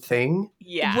same thing?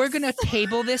 Yes. We're going to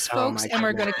table this, Oh folks, my and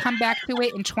we're goodness. going to come back to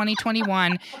it in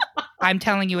 2021. I'm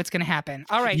telling you it's going to happen.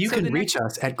 All right. You so can the reach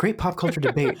us at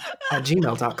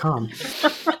greatpopculturedebate@gmail.com.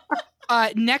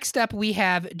 next up, we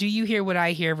have Do You Hear What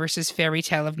I Hear versus Fairy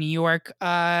Tale of New York.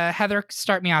 Heather,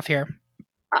 start me off here.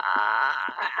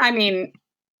 I mean,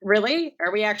 really?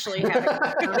 Are we actually having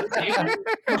a conversation?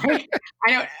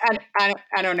 Like,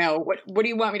 I don't know. What do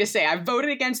you want me to say? I've voted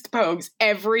against the Pogues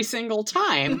every single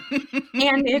time,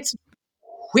 and it's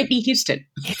Whitney Houston.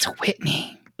 It's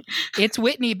Whitney. It's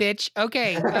Whitney, bitch.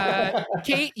 Okay.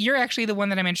 Kate, you're actually the one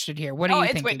that I'm interested here. What are you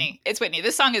it's thinking? Whitney. It's Whitney.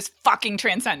 This song is fucking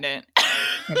transcendent.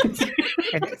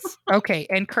 It is. Okay.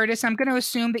 And Curtis, I'm going to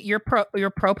assume that you're pro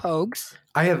Pogues.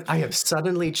 I have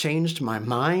suddenly changed my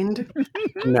mind.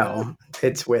 No,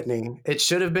 it's Whitney. It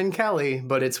should have been Kelly,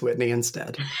 but it's Whitney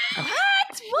instead.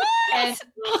 What?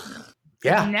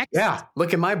 Yeah, Next. yeah.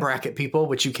 Look at my bracket, people,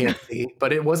 which you can't see,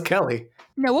 but it was Kelly.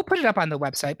 No, we'll put it up on the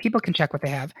website. People can check what they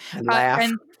have. And laugh.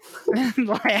 And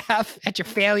laugh at your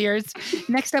failures.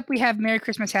 Next up, we have Merry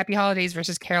Christmas, Happy Holidays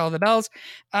versus Carol of the Bells.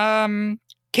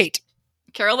 Kate.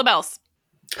 Carol the Bells.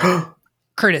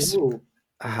 Curtis. Ooh.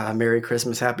 Merry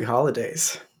Christmas, Happy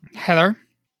Holidays. Heather.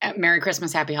 Merry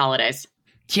Christmas, Happy Holidays.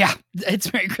 Yeah,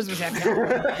 it's Merry Christmas, Happy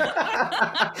Holidays.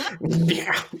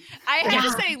 Yeah. I have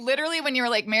to say, literally, when you were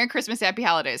like, Merry Christmas, Happy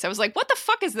Holidays, I was like, what the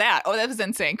fuck is that? Oh, that was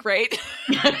NSYNC, right?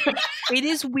 It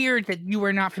is weird that you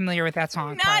were not familiar with that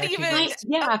song. prior Not to even this.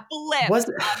 Yeah. a blip Was-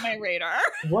 on my radar.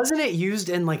 Wasn't it used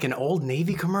in like an old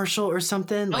Navy commercial or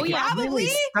something? Like, it Probably, really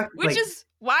stuck- which like- is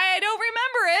why I don't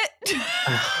remember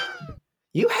it.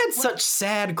 You had such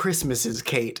sad Christmases,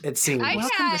 Kate, it seems. I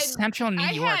Welcome had- to Central New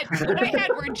I York. had what I had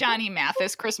were Johnny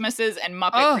Mathis Christmases and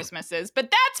Muppet Oh. Christmases,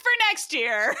 but that's for next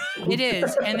year. It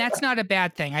is, and that's not a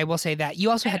bad thing. I will say that.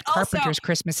 You also had And also, Carpenter's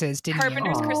Christmases, didn't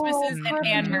Carpenter's you? Christmases and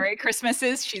Anne Murray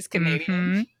Christmases. She's Canadian.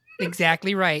 Mhm.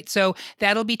 Exactly right. So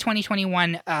that'll be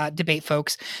 2021 debate,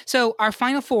 folks. So our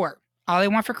final four. All I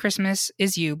Want for Christmas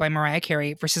Is You by Mariah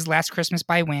Carey versus Last Christmas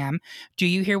by Wham. Do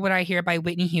You Hear What I Hear by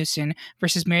Whitney Houston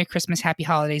versus Merry Christmas, Happy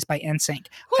Holidays by NSYNC.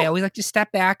 I always like to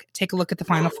step back, take a look at the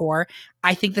final four.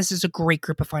 I think this is a great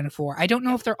group of final four. I don't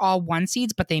know if they're all one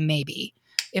seeds, but they may be.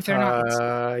 If they're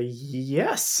not,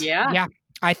 Yes. Yeah. Yeah.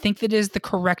 I think that is the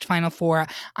correct final four.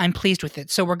 I'm pleased with it.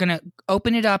 So we're going to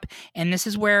open it up, and this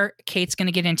is where Kate's going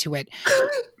to get into it.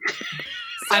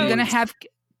 I'm going to have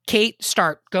Kate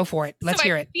start. Go for it. Let's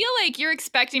hear I it. feel like you're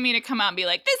expecting me to come out and be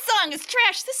like, this song is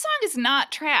trash. This song is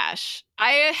not trash.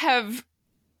 I have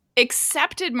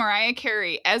accepted Mariah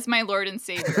Carey as my Lord and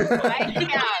Savior.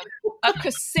 I have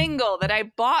a single that I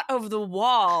bought over the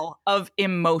wall of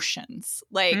emotions.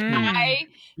 Like,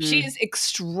 she is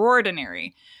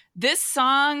extraordinary. This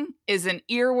song is an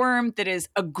earworm that is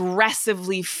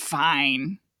aggressively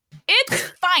fine. It's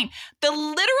fine. The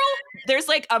literal, there's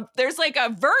like a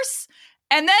verse,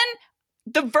 and then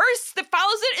the verse that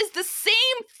follows it is the same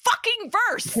fucking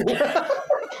verse.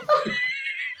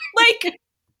 Like,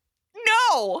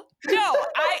 no.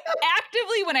 I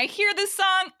actively, when I hear this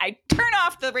song, I turn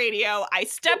off the radio, I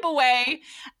step away.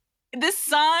 this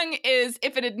song is,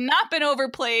 if it had not been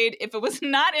overplayed, if it was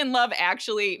not in Love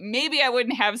Actually, maybe I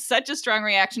wouldn't have such a strong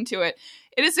reaction to it.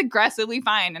 It is aggressively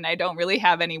fine, and I don't really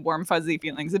have any warm, fuzzy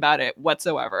feelings about it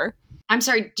whatsoever. I'm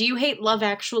sorry, do you hate Love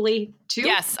Actually too?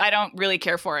 Yes, I don't really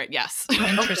care for it, yes.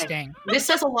 Interesting. Okay. This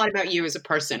says a lot about you as a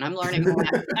person. I'm learning more.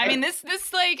 I mean, this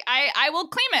like, I will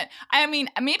claim it. I mean,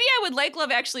 maybe I would like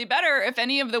Love Actually better if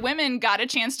any of the women got a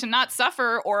chance to not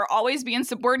suffer or always be in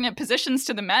subordinate positions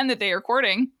to the men that they are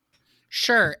courting.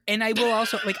 Sure. And I will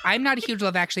also, like, I'm not a huge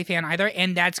Love Actually fan either.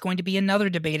 And that's going to be another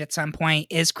debate at some point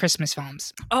is Christmas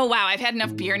films. Oh, wow. I've had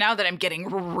enough beer now that I'm getting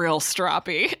real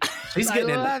stroppy. She's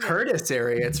getting in the Curtis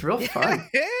area. It's real fun.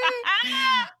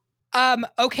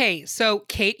 Okay. So,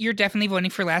 Kate, you're definitely voting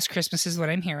for Last Christmas is what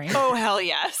I'm hearing. Oh, hell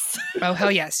yes. Oh,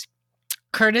 hell yes.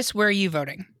 Curtis, where are you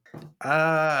voting?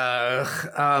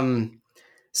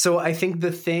 So I think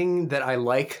the thing that I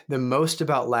like the most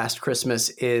about Last Christmas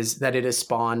is that it has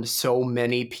spawned so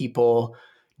many people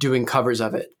doing covers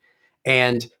of it.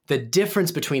 And the difference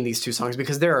between these two songs,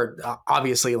 because there are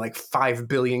obviously like 5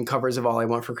 billion covers of All I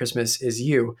Want for Christmas Is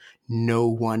You, no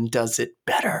one does it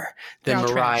better than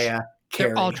Mariah Carey.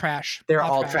 They're all trash. They're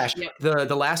all trash. Yep.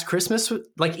 The Last Christmas,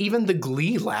 like even the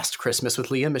Glee Last Christmas with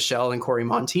Leah Michele and Corey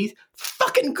Monteith,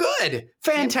 fucking good.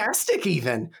 Fantastic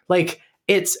even. Like,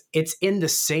 it's in the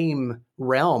same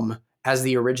realm as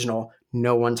the original.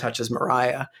 No one touches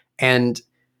Mariah. And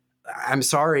I'm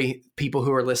sorry, people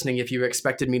who are listening, if you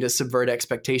expected me to subvert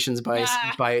expectations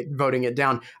by voting it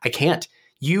down. I can't.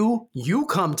 You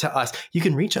come to us. You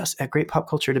can reach us at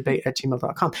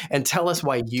greatpopculturedebate@gmail.com and tell us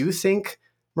why you think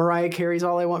Mariah Carey's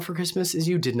All I Want for Christmas Is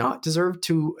You did not deserve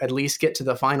to at least get to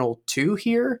the final 2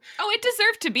 here. Oh, it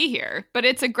deserved to be here, but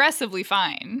it's aggressively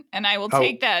fine, and I will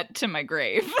take that to my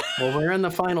grave. Well, we're in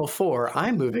the final 4.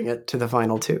 I'm moving it to the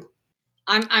final 2.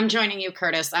 I'm joining you,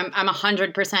 Curtis. I'm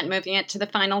 100% moving it to the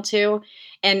final 2.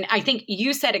 And I think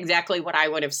you said exactly what I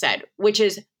would have said, which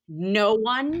is no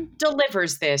one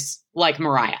delivers this like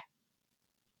Mariah.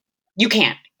 You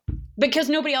can't. Because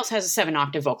nobody else has a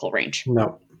 7-octave vocal range.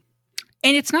 No.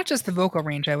 And it's not just the vocal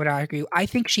range, I would argue. I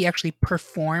think she actually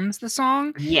performs the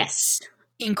song. Yes.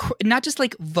 Not just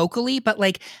like vocally, but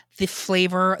like the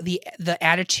flavor, the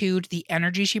attitude, the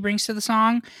energy she brings to the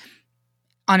song.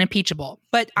 Unimpeachable.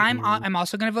 But I'm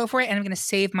also going to vote for it, and I'm going to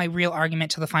save my real argument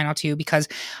to the final 2 because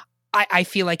I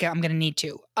feel like I'm going to need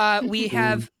to. We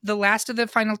have the last of the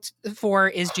final 4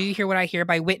 is Do You Hear What I Hear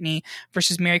by Whitney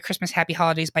versus Merry Christmas, Happy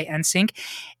Holidays by NSYNC.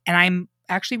 And I'm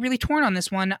actually really torn on this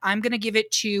one. I'm going to give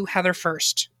it to Heather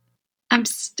first. I'm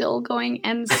still going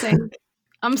NSYNC.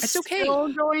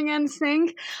 Still going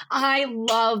NSYNC. I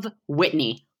love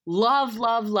Whitney. Love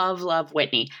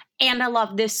Whitney. And I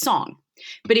love this song.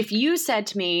 But if you said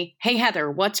to me, hey, Heather,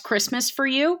 what's Christmas for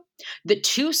you? The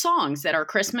 2 songs that are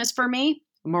Christmas for me,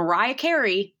 Mariah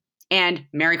Carey and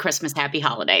Merry Christmas, Happy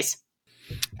Holidays.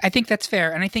 I think that's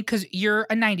fair. And I think because you're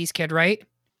a 90s kid, right?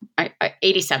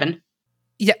 87.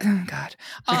 Yeah. Oh, God.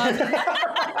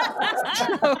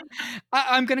 So,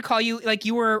 I'm going to call you like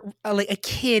you were like a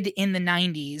kid in the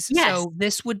 90s. Yes. So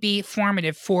this would be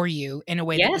formative for you in a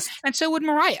way. Yes. And so would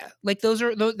Mariah. Like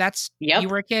you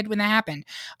were a kid when that happened.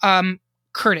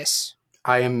 Curtis.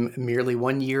 I am merely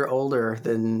 1 year older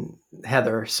than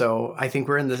Heather, so I think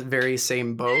we're in the very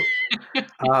same boat.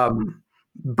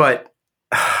 But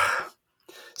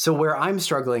so where I'm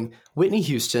struggling, Whitney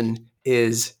Houston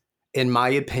is, in my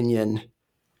opinion,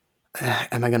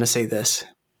 am I going to say this?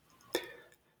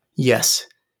 Yes,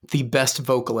 the best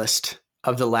vocalist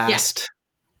of the last.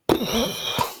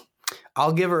 Yes.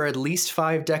 I'll give her at least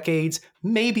 5 decades,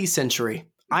 maybe century.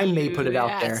 I may put it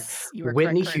out there.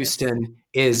 Whitney Houston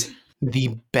is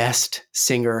the best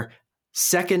singer,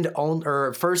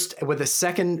 first with a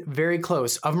second very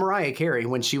close of Mariah Carey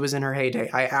when she was in her heyday.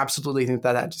 I absolutely think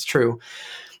that is true.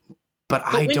 But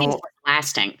I don't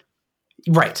lasting.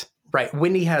 Right.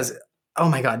 Whitney has, oh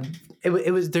my God,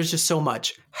 it was, there's just so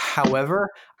much. However,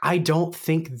 I don't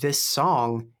think this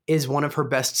song is one of her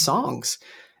best songs.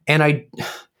 And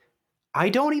I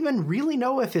don't even really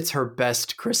know if it's her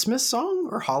best Christmas song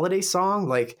or holiday song.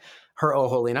 Like, her Oh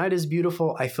Holy Night is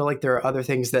beautiful. I feel like there are other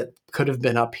things that could have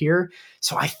been up here.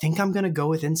 So I think I'm going to go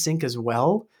with NSYNC as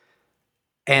well.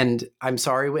 And I'm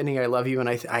sorry, Whitney, I love you. And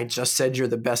I just said you're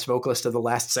the best vocalist of the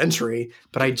last century,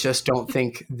 but I just don't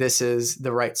think this is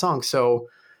the right song. So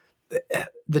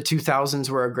the 2000s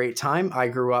were a great time. I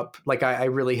grew up, like I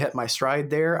really hit my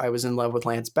stride there. I was in love with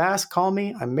Lance Bass. Call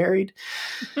me. I'm married.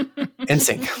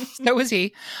 NSYNC. So was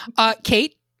he.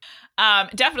 Kate?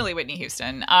 Definitely Whitney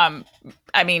Houston.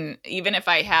 I mean, even if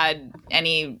I had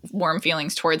any warm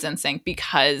feelings towards NSYNC,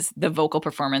 because the vocal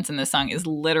performance in this song is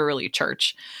literally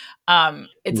church.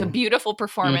 It's a beautiful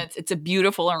performance. It's a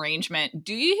beautiful arrangement.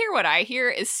 Do You Hear What I Hear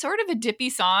is sort of a dippy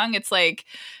song. It's like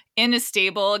in a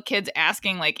stable, kids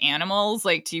asking like animals,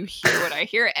 like, do you hear what I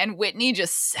hear? And Whitney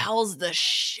just sells the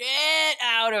shit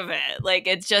out of it. Like,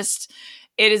 it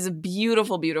is a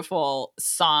beautiful, beautiful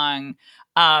song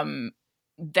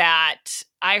that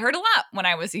I heard a lot when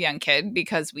I was a young kid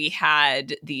because we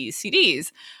had these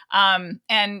CDs.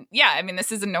 And yeah, I mean,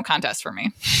 this is a no contest for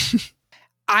me.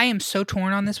 I am so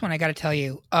torn on this one. I got to tell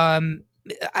you, I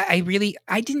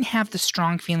didn't have the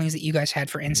strong feelings that you guys had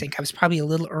for NSYNC. I was probably a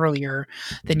little earlier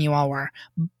than you all were,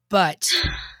 but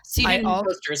so you didn't have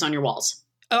posters on your walls.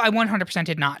 Oh, I 100%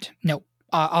 did not. Nope.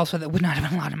 Also, that would not have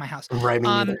been allowed in my house. Right, me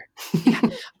neither.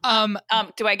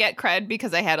 Do I get cred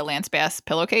because I had a Lance Bass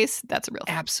pillowcase? That's a real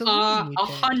thing. Absolutely.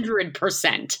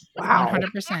 100%. Wow.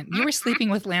 100%. You were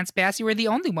sleeping with Lance Bass. You were the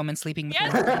only woman sleeping with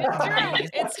Yes, Lance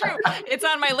it's true. It's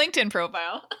on my LinkedIn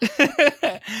profile.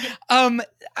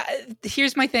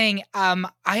 Here's my thing. I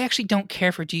actually don't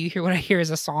care for Do You Hear What I Hear as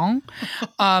a song.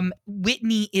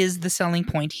 Whitney is the selling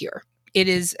point here. It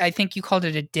is, I think you called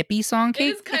it a dippy song,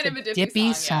 Kate. It is kind of a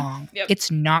dippy song. Yeah. Yep. It's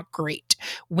not great.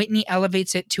 Whitney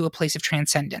elevates it to a place of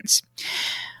transcendence.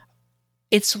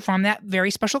 It's from that very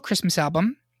special Christmas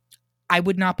album. I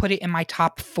would not put it in my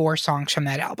top 4 songs from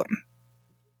that album.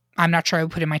 I'm not sure I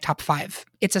would put it in my top 5.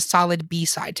 It's a solid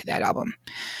B-side to that album.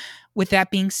 With that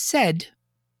being said,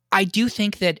 I do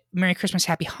think that Merry Christmas,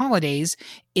 Happy Holidays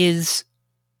is,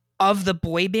 of the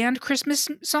boy band Christmas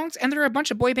songs, and there are a bunch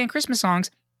of boy band Christmas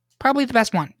songs, probably the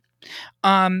best one.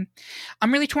 I'm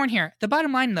really torn here. The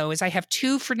bottom line, though, is I have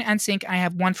 2 for NSYNC and I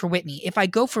have 1 for Whitney. If I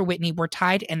go for Whitney, we're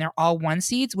tied and they're all 1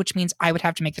 seeds, which means I would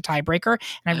have to make the tiebreaker,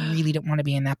 and I really don't want to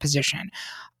be in that position.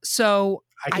 So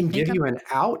I can give you an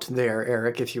out there,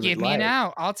 Eric, if you would like. Give me an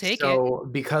out. I'll take it. So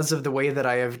because of the way that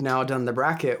I have now done the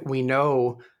bracket, we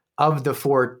know of the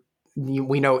 4,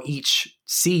 we know each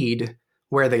seed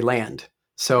where they land.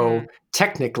 So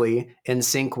technically,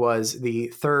 NSYNC was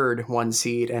the 3rd 1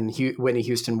 seed and Whitney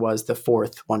Houston was the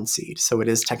 4th 1 seed. So it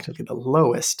is technically the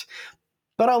lowest.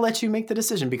 But I'll let you make the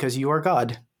decision because you are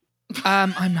God.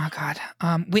 I'm not God.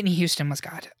 Whitney Houston was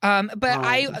God. But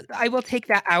I will take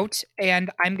that out, and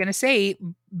I'm going to say,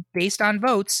 based on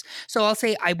votes, so I'll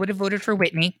say I would have voted for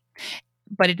Whitney,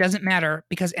 but it doesn't matter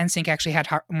because NSYNC actually had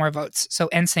more votes. So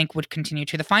NSYNC would continue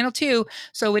to the final 2.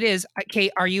 So it is.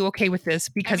 Kate, are you okay with this?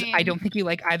 Because I don't think you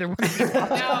like either one of these. No,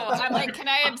 I'm like, can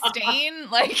I abstain?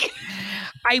 Like,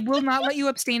 I will not let you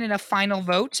abstain in a final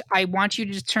vote. I want you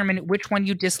to determine which one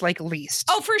you dislike least.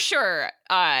 Oh, for sure.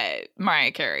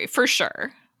 Mariah Carey, for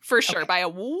sure. For sure. Okay. By a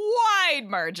wide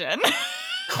margin.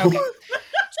 Okay.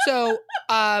 So,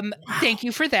 thank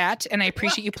you for that, and I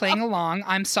appreciate you playing along.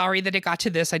 I'm sorry that it got to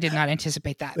this. I did not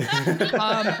anticipate that.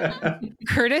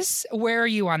 Curtis, where are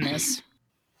you on this?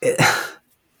 It's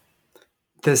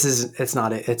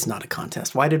not a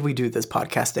contest. Why did we do this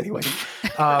podcast anyway?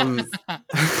 I'm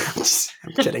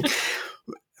kidding.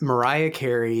 Mariah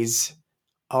Carey's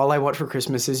 "All I Want for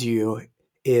Christmas Is You"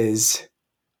 is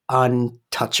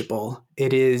untouchable.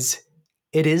 It is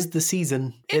the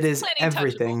season. It is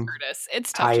everything. Curtis.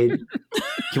 It's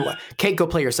touchable. Kate, go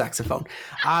play your saxophone.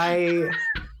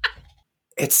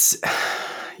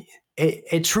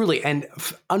 It truly, and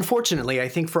unfortunately, I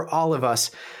think for all of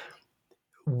us,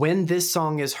 when this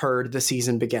song is heard, the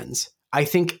season begins. I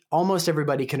think almost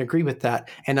everybody can agree with that.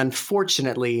 And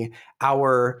unfortunately,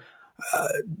 our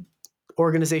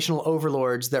organizational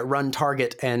overlords that run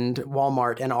Target and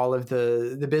Walmart and all of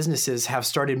the businesses have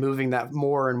started moving that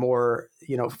more and more,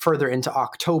 further into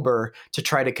October to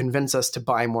try to convince us to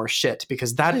buy more shit,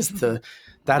 because that is the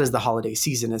holiday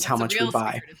season, is how much we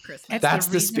buy. That's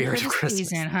the spirit of Christmas.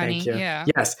 Season, honey. Thank you. Yeah.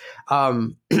 Yes.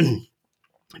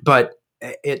 But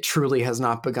it truly has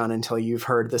not begun until you've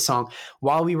heard the song.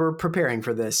 While we were preparing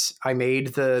for this, I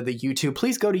made the YouTube.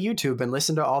 Please go to YouTube and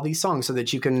listen to all these songs so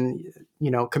that you can,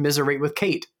 commiserate with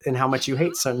Kate and how much you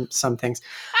hate some things.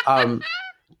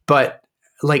 But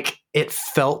like, it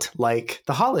felt like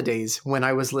the holidays when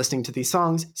I was listening to these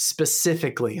songs,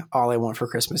 specifically "All I Want for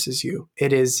Christmas Is You."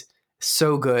 It is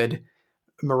so good.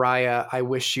 Mariah, I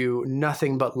wish you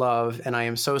nothing but love, and I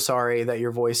am so sorry that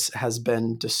your voice has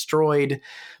been destroyed.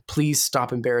 Please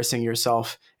stop embarrassing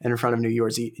yourself in front of New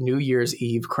Year's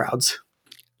Eve crowds.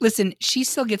 Listen, she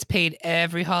still gets paid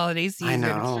every holiday season. I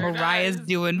know. Mariah's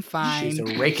doing fine. She's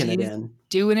raking it in.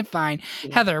 Doing it fine.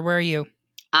 Yeah. Heather, where are you?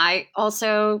 I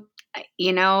also,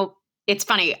 it's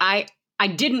funny. I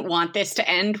didn't want this to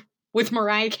end with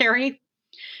Mariah Carey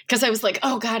because I was like,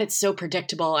 oh God, it's so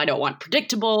predictable. I don't want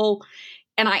predictable.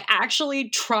 And I actually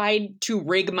tried to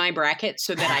rig my bracket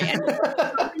so that I ended with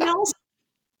something else.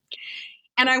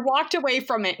 And I walked away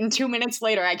from it, and 2 minutes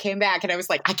later I came back and I was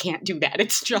like, I can't do that.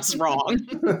 It's just wrong.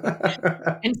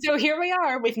 And so here we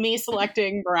are with me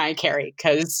selecting Mariah Carey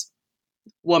because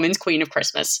woman's queen of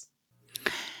Christmas.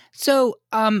 So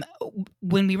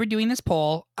when we were doing this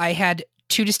poll, I had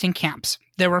two distinct camps.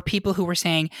 There were people who were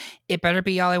saying, it better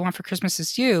be All I Want for Christmas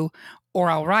Is You or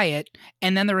I'll riot.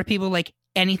 And then there were people like,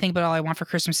 anything but All I Want for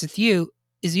Christmas Is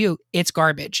You, it's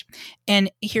garbage. And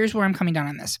here's where I'm coming down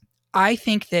on this. I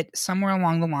think that somewhere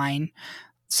along the line,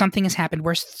 something has happened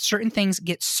where certain things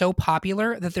get so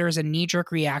popular that there is a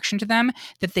knee-jerk reaction to them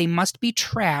that they must be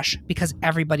trash because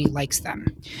everybody likes them.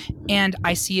 And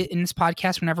I see it in this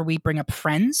podcast whenever we bring up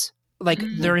Friends. Like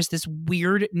there is this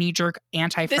weird knee-jerk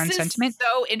anti-Friends sentiment. This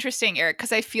is so interesting, Eric,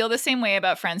 because I feel the same way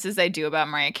about Friends as I do about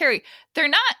Mariah Carey. They're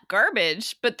not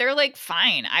garbage, but they're like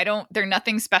fine. They're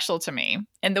nothing special to me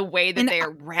in the way that they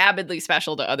are rabidly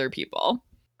special to other people.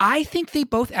 I think they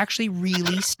both actually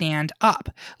really stand up.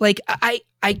 Like I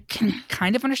can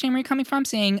kind of understand where you're coming from,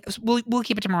 saying we'll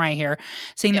keep it to Mariah here,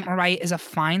 saying that Mariah is a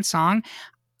fine song.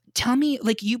 Tell me,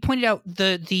 like you pointed out,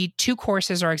 the two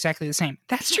choruses are exactly the same.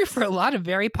 That's true for a lot of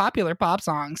very popular pop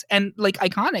songs and like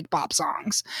iconic pop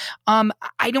songs.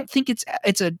 I don't think it's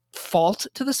a fault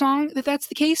to the song that that's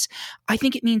the case. I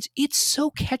think it means it's so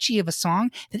catchy of a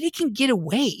song that it can get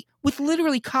away with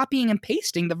literally copying and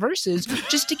pasting the verses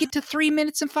just to get to 3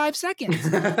 minutes and 5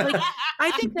 seconds. Like,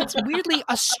 I think that's weirdly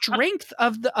a strength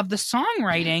of the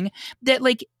songwriting that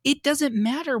like it doesn't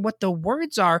matter what the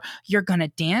words are. You're gonna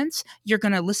dance. You're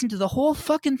gonna listen to the whole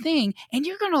fucking thing, and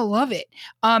you're gonna love it.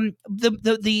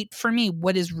 The for me,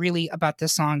 what is really about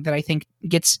this song that I think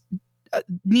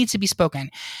needs to be spoken.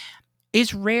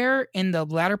 It's rare in the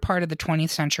latter part of the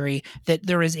 20th century that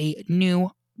there is a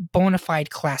new bona fide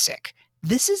classic.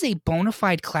 This is a bona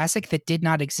fide classic that did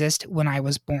not exist when I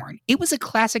was born. It was a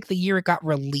classic the year it got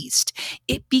released.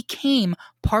 It became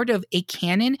part of a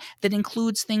canon that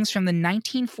includes things from the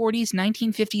 1940s,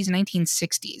 1950s,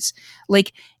 1960s.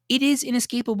 Like, it is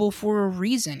inescapable for a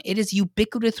reason. It is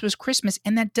ubiquitous with Christmas,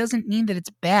 and that doesn't mean that it's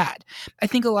bad. I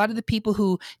think a lot of the people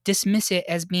who dismiss it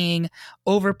as being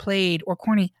overplayed or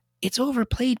corny, it's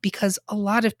overplayed because a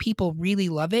lot of people really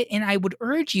love it. And I would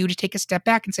urge you to take a step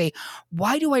back and say,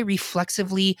 why do I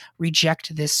reflexively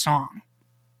reject this song?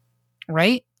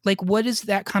 Right? Like, what is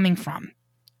that coming from?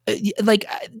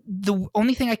 The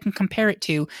only thing I can compare it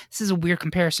to, this is a weird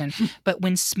comparison, but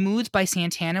when Smooth by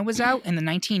Santana was out in the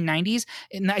 1990s,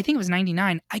 and I think it was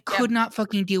 99, I could not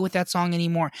fucking deal with that song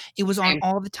anymore. It was on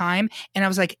all the time, and I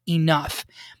was like, enough.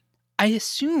 I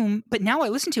assume, but now I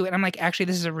listen to it and I'm like, actually,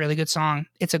 this is a really good song.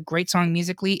 It's a great song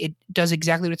musically. It does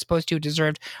exactly what it's supposed to. It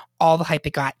deserved all the hype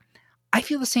it got. I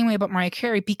feel the same way about Mariah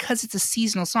Carey because it's a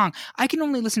seasonal song. I can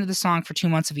only listen to the song for 2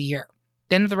 months of a year.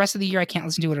 Then the rest of the year, I can't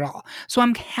listen to it at all. So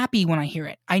I'm happy when I hear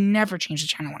it. I never change the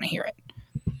channel when I hear it.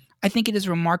 I think it is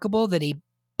remarkable that a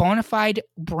bona fide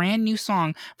brand new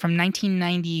song from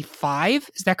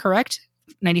 1995, is that correct?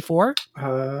 94?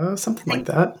 Something like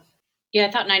that. Yeah,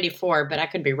 I thought 94, but I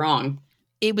could be wrong.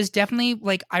 It was definitely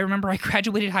like, I remember I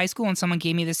graduated high school and someone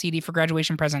gave me the CD for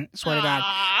graduation present. Swear to God.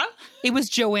 It was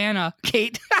Joanna,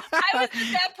 Kate. I was at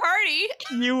that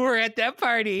party. You were at that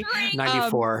party.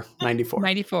 94. And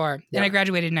Yeah. I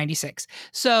graduated in 96.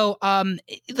 So,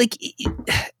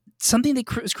 something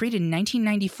that was created in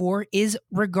 1994 is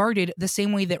regarded the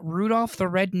same way that Rudolph the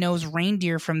Red-Nosed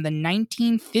Reindeer from the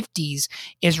 1950s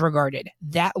is regarded.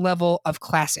 That level of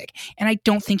classic. And I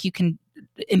don't think you can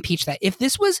impeach that. If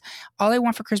this was All I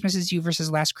Want for Christmas Is You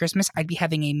versus Last Christmas, I'd be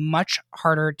having a much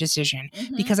harder decision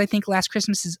because I think Last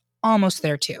Christmas is almost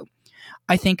there too.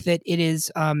 I think that it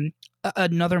is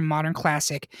another modern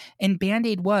classic, and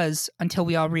Band-Aid was until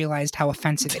we all realized how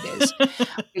offensive it is.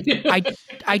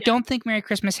 I don't think Merry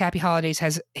Christmas, Happy Holidays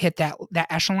has hit that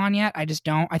echelon yet. I just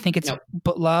don't. I think it's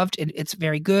beloved. It's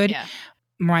very good. Yeah.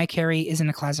 Mariah Carey is in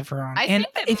a class of her own. I think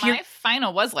that my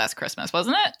final was Last Christmas,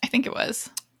 wasn't it? I think it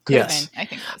was. Yes. I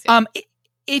think it was. Yeah.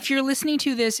 If you're listening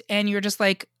to this and you're just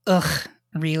like, ugh,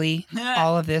 really?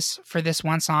 All of this for this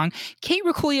one song? Kate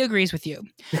Rakulia agrees with you.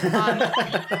 Well, no,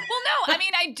 I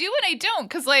mean, I do and I don't,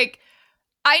 because like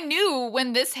I knew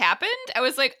when this happened, I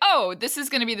was like, oh, this is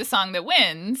going to be the song that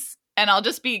wins, and I'll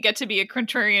just get to be a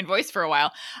contrarian voice for a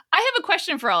while. I have a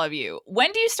question for all of you.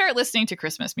 When do you start listening to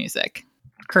Christmas music?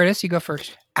 Curtis, you go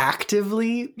first.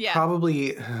 Actively,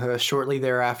 probably shortly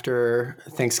thereafter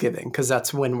Thanksgiving, because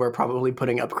that's when we're probably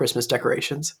putting up Christmas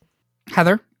decorations.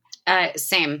 Heather?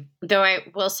 Same. Though I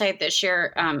will say this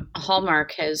year,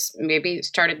 Hallmark has maybe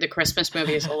started the Christmas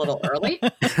movies a little early.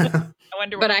 I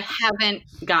wonder but I haven't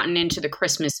gotten into the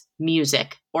Christmas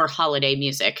music or holiday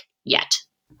music yet.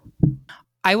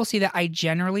 I will say that I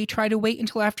generally try to wait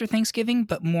until after Thanksgiving,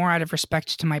 but more out of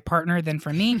respect to my partner than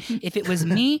for me. If it was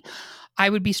me, I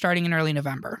would be starting in early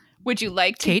November. Would you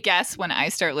like to Kate? guess when I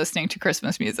start listening to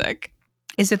Christmas music?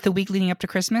 Is it the week leading up to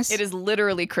Christmas? It is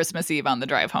literally Christmas Eve on the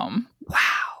drive home. Wow.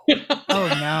 Oh,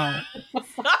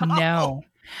 no. No.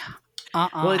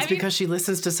 Well, it's because she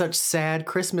listens to such sad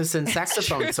Christmas and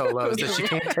saxophone solos that she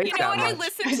can't take You know that what I much.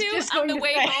 listen to just on going the to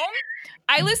way say. home?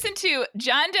 I listen to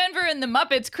John Denver and the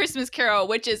Muppets Christmas Carol,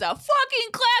 which is a fucking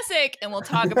classic, and we'll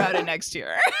talk about it next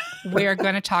year. We are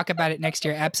going to talk about it next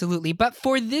year, absolutely. But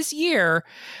for this year,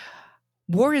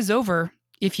 war is over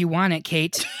if you want it,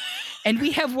 Kate. And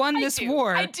we have won this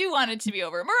war. I do want it to be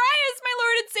over. Mariah's my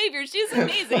Lord and Savior. She's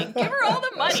amazing. Give her all the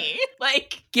money.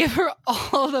 Like, Give her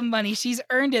all the money. She's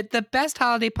earned it. The best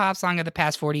holiday pop song of the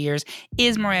past 40 years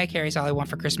is Mariah Carey's All I Want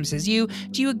for Christmas Is You.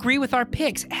 Do you agree with our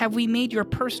picks? Have we made your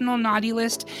personal naughty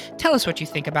list? Tell us what you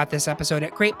think about this episode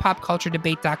at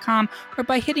greatpopculturedebate.com or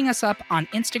by hitting us up on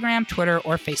Instagram, Twitter,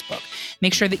 or Facebook.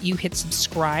 Make sure that you hit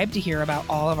subscribe to hear about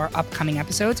all of our upcoming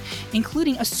episodes,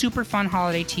 including a super fun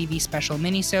holiday TV special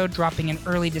minisode dropping in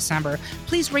early December.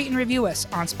 Please rate and review us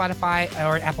on Spotify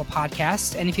or Apple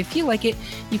Podcasts. And if you feel like it,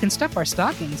 you can stuff our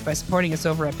stockings by supporting us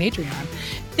over at Patreon.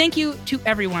 Thank you to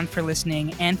everyone for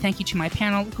listening, and thank you to my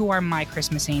panel, who are my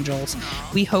Christmas angels.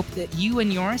 We hope that you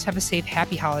and yours have a safe,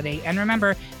 happy holiday. And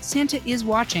remember, Santa is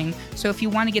watching, so if you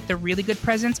want to get the really good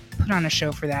presents, put on a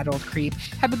show for that old creep.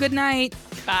 Have a good night.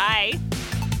 bye.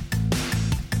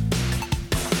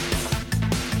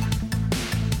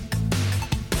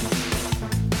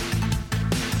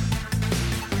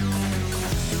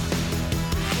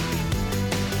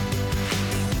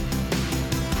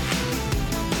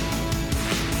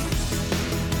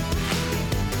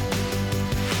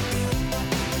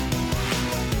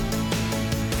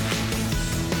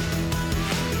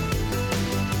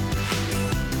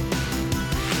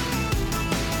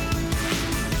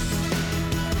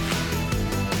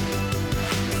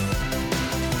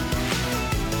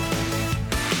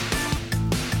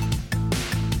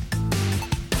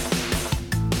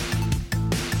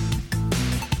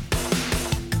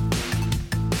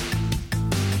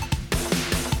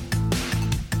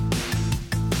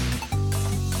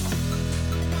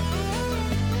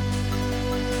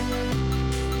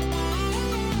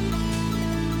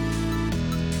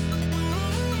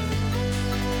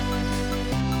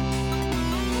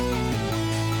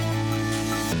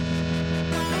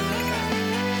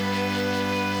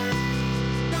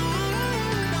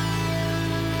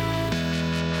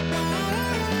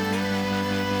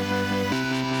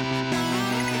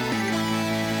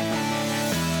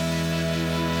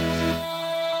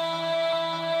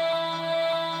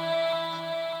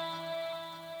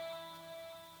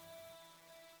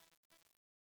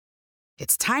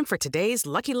 It's time for today's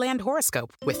Lucky Land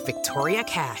horoscope with Victoria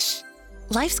Cash.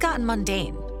 Life's gotten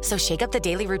mundane, so shake up the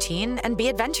daily routine and be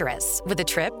adventurous with a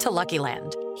trip to Lucky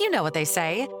Land. You know what they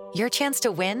say, your chance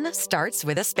to win starts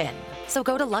with a spin. So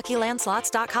go to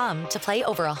LuckyLandSlots.com to play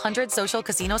over 100 social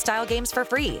casino-style games for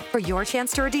free for your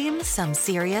chance to redeem some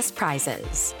serious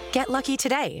prizes. Get lucky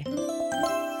today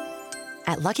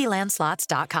at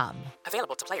LuckyLandSlots.com.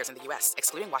 Available to players in the U.S.,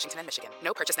 excluding Washington and Michigan.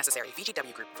 No purchase necessary.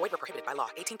 VGW Group. Void where prohibited by law.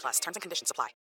 18+. Terms and conditions apply.